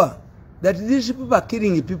ensure that these people are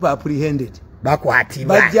killing people apprehended.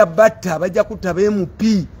 Baja bata, baja kutabe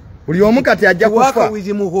MP. Uliomukati aja kufa. With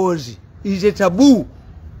Muhozi is a taboo.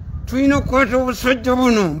 Twino kwata obusajja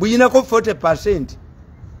buno buyinako 40%.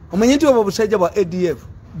 Omanyiti obusajja bwa ADF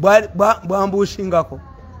bwambushingako.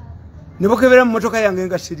 Nebokebera mu motoka yange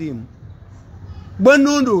nga sirimu.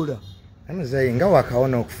 Bwanondoola. Amazayi nga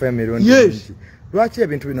wakaona okufa emirundi. Lwaki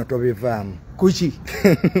ebintu bino tobivaamu? Kuki?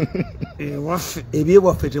 Waffe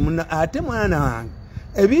ebyewaffe temuna ate mwana wange.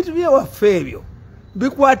 Ebintu byewaffe ebyo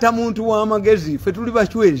bikwata muntu w'amagezi ffe tuli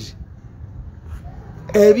bachwezi.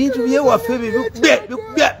 Ebintu byewaffe ebyo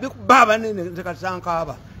bikuba abanene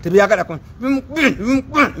tekasankaba. Tebyagala ko. Bimukubye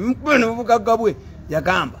bwe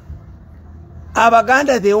yagamba.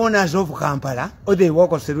 Abaganda the owners of Kampala or they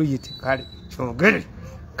walk of Seruyiti kale chogere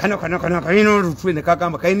kano kaino rutwine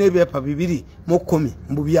kagamba kaine byepa bibiri mukumi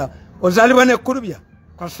mbubya ozalibwa ne kurubya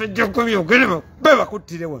kwasejja kubyo gele baba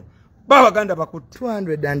kutire wona babaganda bakutti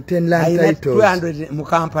 210 land titles 200 mu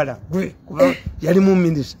Kampala gwe yali mu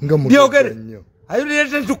minister byogere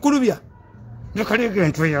ayulete tukurubya nekalege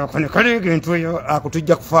ntwe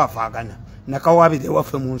akutujja kufaafagana nakawabire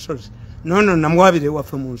waffe mu nsozi no namwabire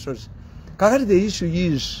waffe mu nsozi. The issue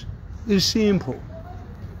is simple.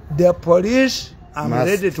 The police, I'm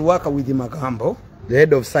ready to work with the Magambo. The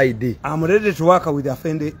head of Saidi. I'm ready to work with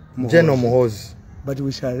Afende General Muhoozi. But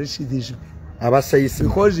we shall reach this.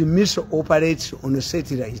 Because the missile operates on a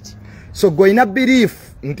satellite. So go in a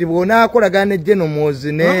belief. Ntibona akolagane General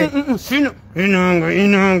Muhoozi ne.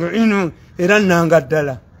 Inonga. Era nanga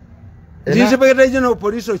ddala. This General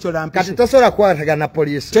Police ocholampi. Kati tosobola kwatagana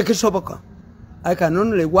police. Tekisoboka. I can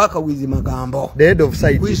only work with the Magambo. The head of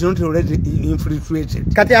site. Who is not already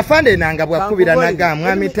infiltrated. Kati afande nanga bwakubira naga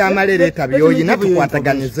mwami Tamale leta byoyi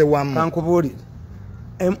natukwataganize wamu. Kankubuli.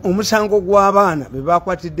 Omusango gw'abaana be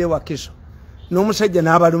bakwatidde Wakiso. N'omusajja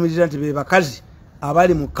n'abalumiriza nti be bakazi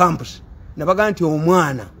abali mu campus. Nabaga nti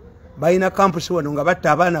omwana bayina campus wano nga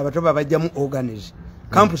batta abaana abato babajjamu organize.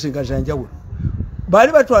 Campus ngazanjawulo.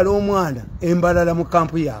 Bali batwala omwana embalala mu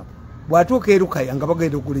kampu yaabwe. Bwatuuka erukaya nga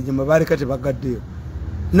bagenda okulijima baleka tebagaddeyo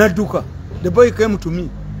nadduka. The boy came to me.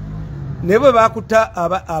 Nebwe bakuta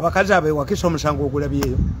abakazi abe Wakiso omusango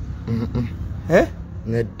ogulabyeyo.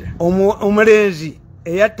 Nedda. Omulenzi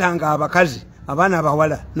eyattanga abakazi abaana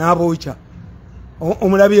abawala n'aboocha.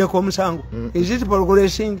 Omulabyeko omusango. Is it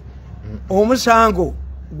progressing? Omusango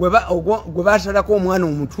gwe basalako omwana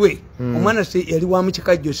omutwe. Omwana yali wa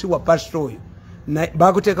mukikajjo si wa pastor oyo.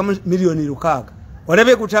 Bakuteeka miliyoni 600.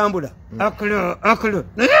 Whatever kutambula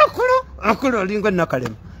akulu linga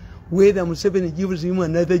nakalema. Whether Museveni gives him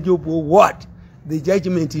another job or what, the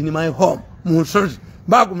judgment in my home munsozi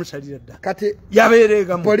bagumusalira dda kati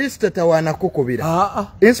yaberega police tatawana kukubira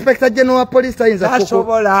Inspector General wa police ayinza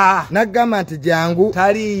kukobola nagamba nti jangu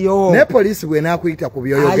taliyo ne police bwe nakuyita ku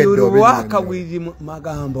byoyogedde obyo waka with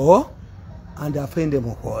Magambo and Afende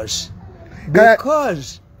Muhoozi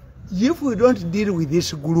because if we don't deal with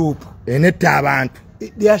this group,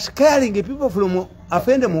 they are scaring the people from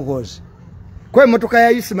Afende Muhoozi. Kwe motoka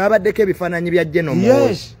ya Isma abaddeko ebifaananyi bya General Muhoozi.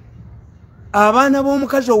 Yes. Abaana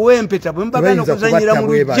b'omukazi ow'empeta bwe mbagana okuzanyira mu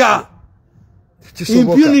lujja.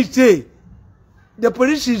 Impunity. The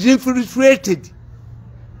police is infiltrated.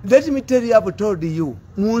 Let me tell you, I've told you.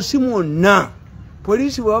 Mu nsi mwonna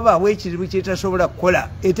police bwe baba aweekiribu kyetasobola kukola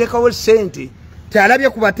eteekawo ssente. Kyalabye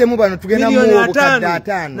ku batemu bano tugenda mu obukadde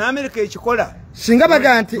 5. N'Amerika ekikola. Singa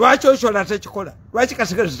baga nti lwaki oshola tekikola. Lwaki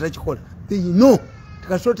kasigala tekikola. No.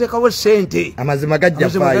 Tekasoteekawo ssente. Amazima gajja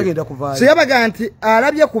faayo. Singa baga nti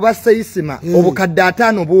alabye ku bassa Isma obukadde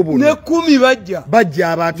 5 buubu. Ne 10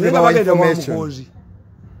 bajja abantu ne bawa information.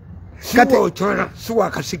 Kati ochola suwa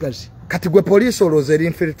kasigazi. Kati gwe police olowooza eri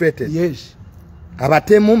infiltrated. Yes.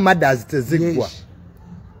 Abatemu murders teziggwa. Yes.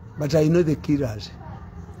 But I know the killers.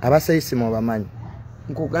 Abassa Isma obamanyi.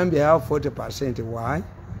 Nkugambye ya 40% why?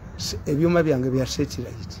 Ebyuma byange bya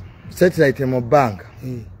satellite. Satellite mu bank.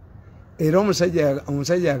 Era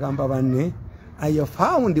omusajja agamba banne I have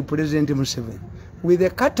found the President Museveni with the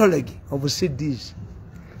catalog of CDs.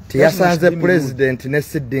 Tiyasanze president ne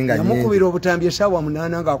CD nga nyingi. Yamukubira obutambi esawa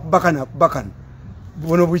 8 nga kubakana.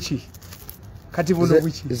 Buno buki. Kati buno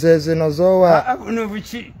buki. Zezino zowa. Buno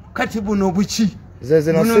buki. Kati buno buki.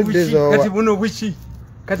 Zezino CD zowa. Kati buno buki.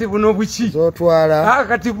 Kati buno buki. Zotwala.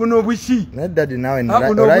 Kati buno buki. Nedadi nawe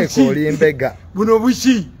nolaiko olimbega. Buno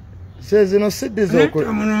buki. Zezino CD zoko.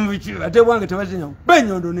 Buno buki. Ate wange tabazinya.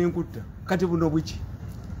 Benyondo nenkutta. Kati buno buki.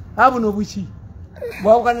 Buno buki.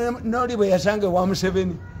 Bwawukana noli bwe yasange wa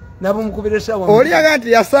Museveni. Nabo mukubiresa wa. Oli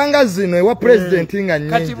agati yasanga zino ewa president nga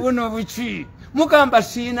nyingi. Kati buno buki. Mukamba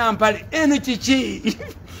sina mpale eno chichi.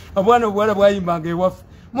 Abwana bwala bwayimbanga ewafu.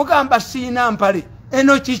 Mukamba sina mpale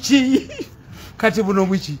eno chichi. Kati buno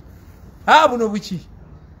buki. Buno buki.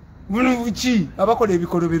 Buno buki. Abakola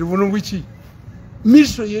ebikolo biru buno buki.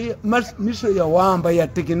 Miso ya wamba ya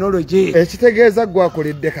technology. Ekitegeeza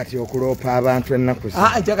gwakolidde kati okulopa abantu ennaku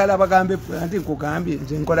zino. Njagala bagambe anti nkugambye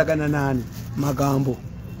nze nkolagana nani Magambo.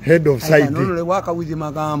 Head of side. I can only work with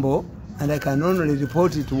Magambo and I can only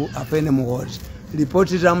report it to Apene Muhozi.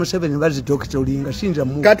 Report it to Museveni bazi Dr. Olinga sinza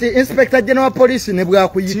mu. Kati Inspector General Police ne bwa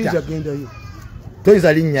kuyita. Sinza genda yo.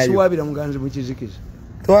 Toiza linnya yo. Suwabira muganzi mu kizikiza.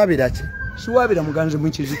 Twabira ki? Suwabira muganzi mu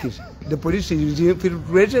kizikiza. The police is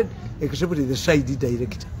infiltrated except the side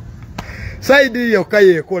director. Side yo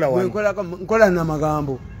kaye ekola wano. Nkola na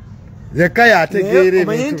Magambo. Zekaya ategeere.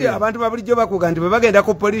 Omanyi abantu babulijjo bakuga nti bwe bagenda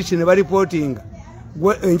ku police ne baripotinga.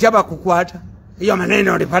 Njaba kukwata. Hiyo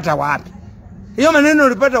maneno ulipata wapi? Hiyo maneno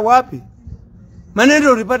ulipata wapi?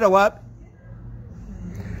 Maneno ulipata wapi?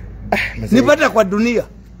 Nipata kwa dunia.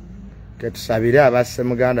 Ketusabire abasse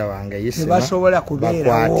muganda wange Isma. Basobola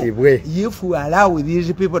kubeera. If we allow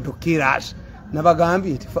these people to kill us.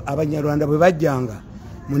 Nabagambi abanyarwanda bwe bajjanga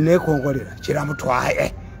munekongolera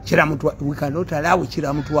kiramutwaye. We cannot allow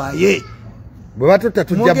kiramutwaye. Bwe batuta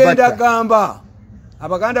tujja bata. Mugenda gamba.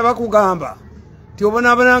 Abaganda bakugamba.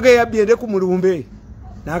 Tiobona abanange yabyende ku mulumbe.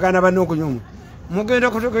 Nagana banokunyuma.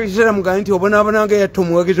 Mugenda kutoka kisera mugani tiobona abanange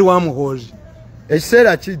yatomwagezi wa Muhozi.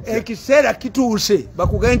 Ekisera kijja. Ekisera kituuse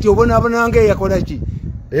bakugani tiobona abanange yakola ki?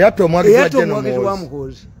 Yatomwagezi wa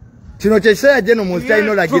Muhozi. Kino kyesera jeno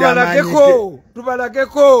muzitaino lagira amanyi.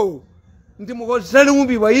 Tubalageko. Ndi Muhozi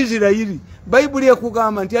talumbi wa Isiraeli. Bayibuli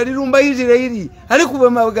ekugamba nti alirumba Isiraeli ali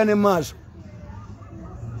kubema bagane maso.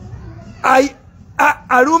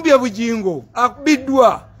 Alumbya bugingo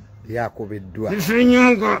akubiddwa yakubiddwa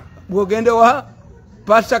Senyonga bwogende wa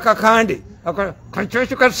Pastor Kakande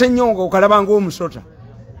akachocho ka Senyonga okalabanga omusota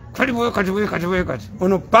kali bwe kati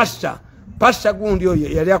ono pastor gundi oyo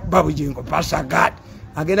yali akuba bugingo Pastor God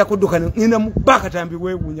agenda kudduka nina mubaka tambi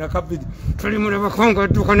webunya kabidi tuli mulaba konga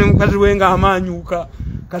dduka ne mukazi wenga amanyuka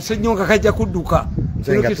Kasenyonga kajja kudduka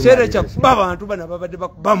kino kiseera kya kuba abantu bana babadde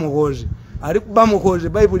bakuba Muhozi ali kuba Muhozi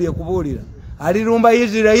Bayibuli ekubuulira alirumba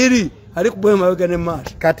Isiraeli ali kubwema wegane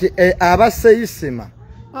maso kati abasse Isma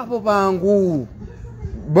abo bangu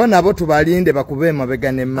bona bo tubalinde bakubema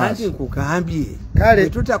begane maso anti kukambye kale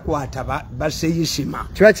tutakwata basse Isma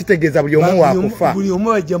kiba kitegeeza buli omu wakufa buli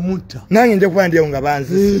omu ajja mutta nange nje kuba ndiyo nga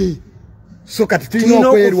banzi so kati tulina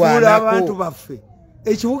okwerwanako abantu baffe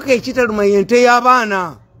ekiwuka ekitaluma yente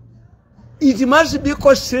y'abaana it must be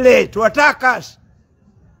costly to attack us.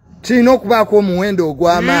 Chino okubaako omuwendo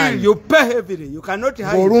ogw'amaanyi. You pay heavily. You cannot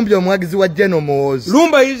hide. Olumbye omwagizi wa General Muhozi.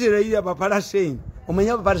 Lumba Isiraeli abapalaseni.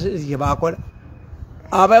 Omanya abapalaseni kye bakola.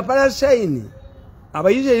 Abapalaseni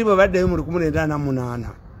Abayisiraeli bwe baddayo mu 1998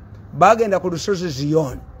 bagenda ku lusozi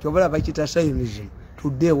Zion. Kyobala bakita Zionism.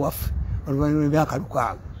 Today waffe. Oluvannyuma emyaka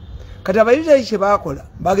 6. Kati Abayisiraeli kye bakola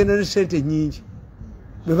bagenda ne ssente nnyingi.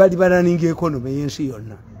 Be bali bananinga economy y'ensi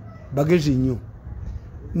yonna. Bagezi nnyo.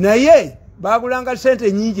 Naye bagulanga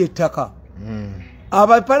sente nyingi ettaka.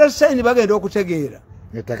 Abapalaseni bagenda okutegeera.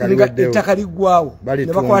 Ettaka liggwawo. Ne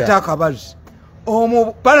bakwata akabazi.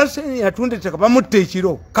 Omupalaseni yatunda ettaka bamutta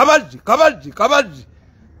ekiro. Kabazi.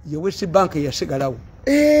 Ye West Bank yasigalawo.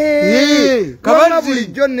 Kabazi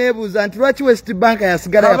bulijjo neebuuza nti lwaki West Bank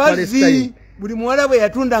yasigala ya Palestine? Buli muwarabu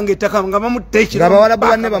yatundanga ettaka nga bamutta ekiro. Abawarabu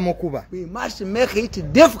banne bamukuba. We must make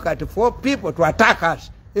it difficult for people to attack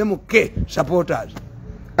us. MK supporters.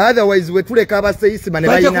 Otherwise we tuleka abasse Isma ne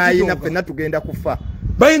bayina ffenna tugenda kufa.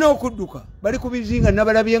 Bayina okudduka. Bali kubizinga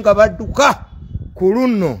nabalabye nga badduka. Ku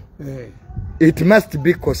luno. It must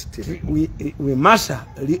be costly. We must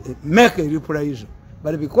make a reprisal.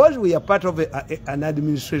 But because we are part of an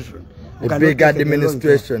administration. A big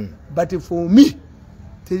administration. But for me,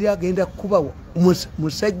 teri agenda kuba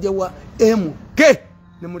musajja wa MK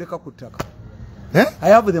ne muleka kutaka. I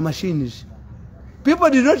have the machines.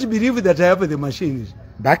 People did not believe that I have the machines.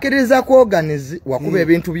 bakiriza kuorganize wakuba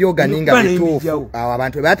ebintu byoganinga bituufu awo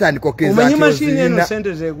abantu batandika okeza ati machine eno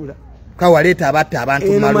sente zegula kawaleta abatta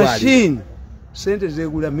abantu malwali machine sente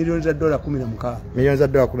zegula milioni za dola 16 milioni za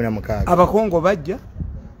dola 16 abakongo bajja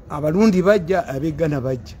abalundi bajja abegana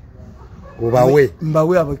bajja ubawe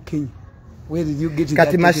mbawe abakenya where did you get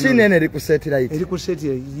kati machine ene rikusetira iti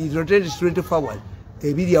rikusetira it rotates 24 hours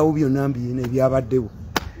ebiri awo byonambi ene byabaddewo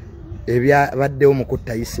ebyabaddewo mu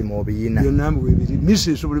kutta Isma obiyina byonambi webiri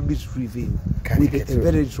misses will be revealed with a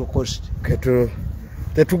very low cost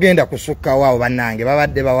tetugenda kusukka wao banange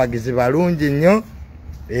babadde bawagizi balungi nnyo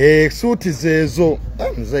suuti zezo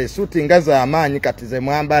nze suuti nga za amaanyi kati ze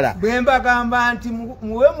mwambala bwemba gamba nti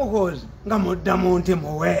muwe muhozi nga muddamu nti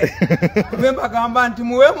muwe bwemba gamba nti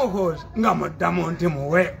muwe muhozi nga muddamu nti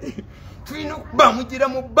muwe tulina okuba mugira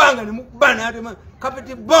mu bbanga ne mukubana ate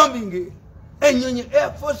kapeti bombing enyonyi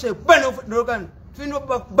air force bano tulina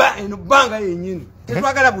okuba eno bbanga yennyini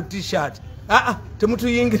tetwagala bu t-shirt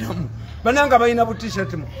temutuyingiramu bananga balina bu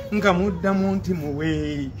t-shirt nga muddamu nti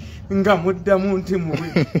muwe nga muddamu nti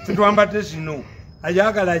muwe tutwambadde zino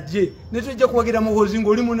ayagala je netujja kuwagira muhozi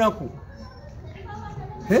ng'oli munaku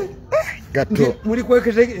gato muli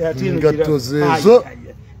kwekeze ati gato zezo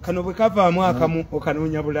kano bwe kavaamu akamu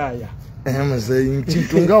okanoonya bulaaya muzeyi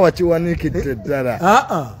kintu nga wakiwanikidde ddala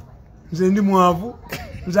nze ndi mwavu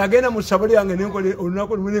nze agenda mu ssabo lyange nenkole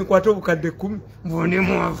olunaku lumu nenkwata obukadde 10 mbundi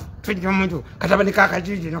mwavu tujja muntu katabani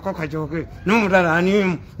kakajiji nako kajoge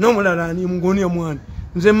n'omulala animu ng'oni omwana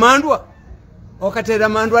nze mandwa okatera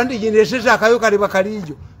mandwa ndijindeseza akayo kaliba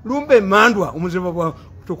kalijo lumbe mandwa omuziba bwa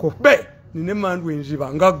tukobe nine mandwa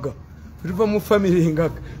enziba ngagga tuliva mu family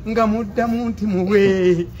ngagga nga muddamu nti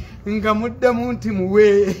muwe nga muddamu nti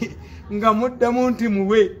muwe nga muddamu nti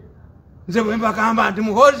muwe nze bwe mbagamba nti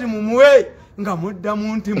muhozi mumuwe nga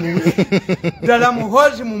muddamu nti muwe ddala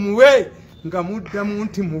muhozi mumuwe nga muddamu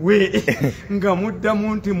nti muwe nga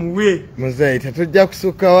muddamu nti muwe muzeyi tetujja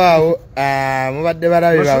kusukka waawo mubadde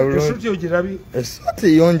balabi balungi ogirabi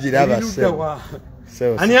essuti yongiraba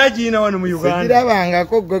ani agiina wano mu Uganda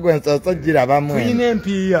sigirabangako gwe gwensasa girabamu tuyina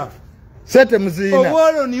empiiya sete muziina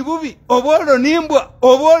obwolo ni bubi obwolo nimbwa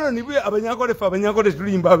obwolo ni bubi abanyakole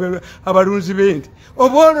tulimba abalunzi b'ente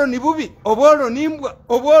obwolo ni bubi obwolo nimbwa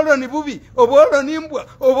obwolo ni bubi obwolo nimbwa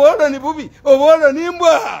obwolo ni bubi obwolo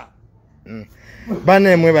nimbwa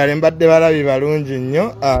bane mwe bale mbadde balabi balungi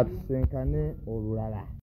nnyo tusenkane olulala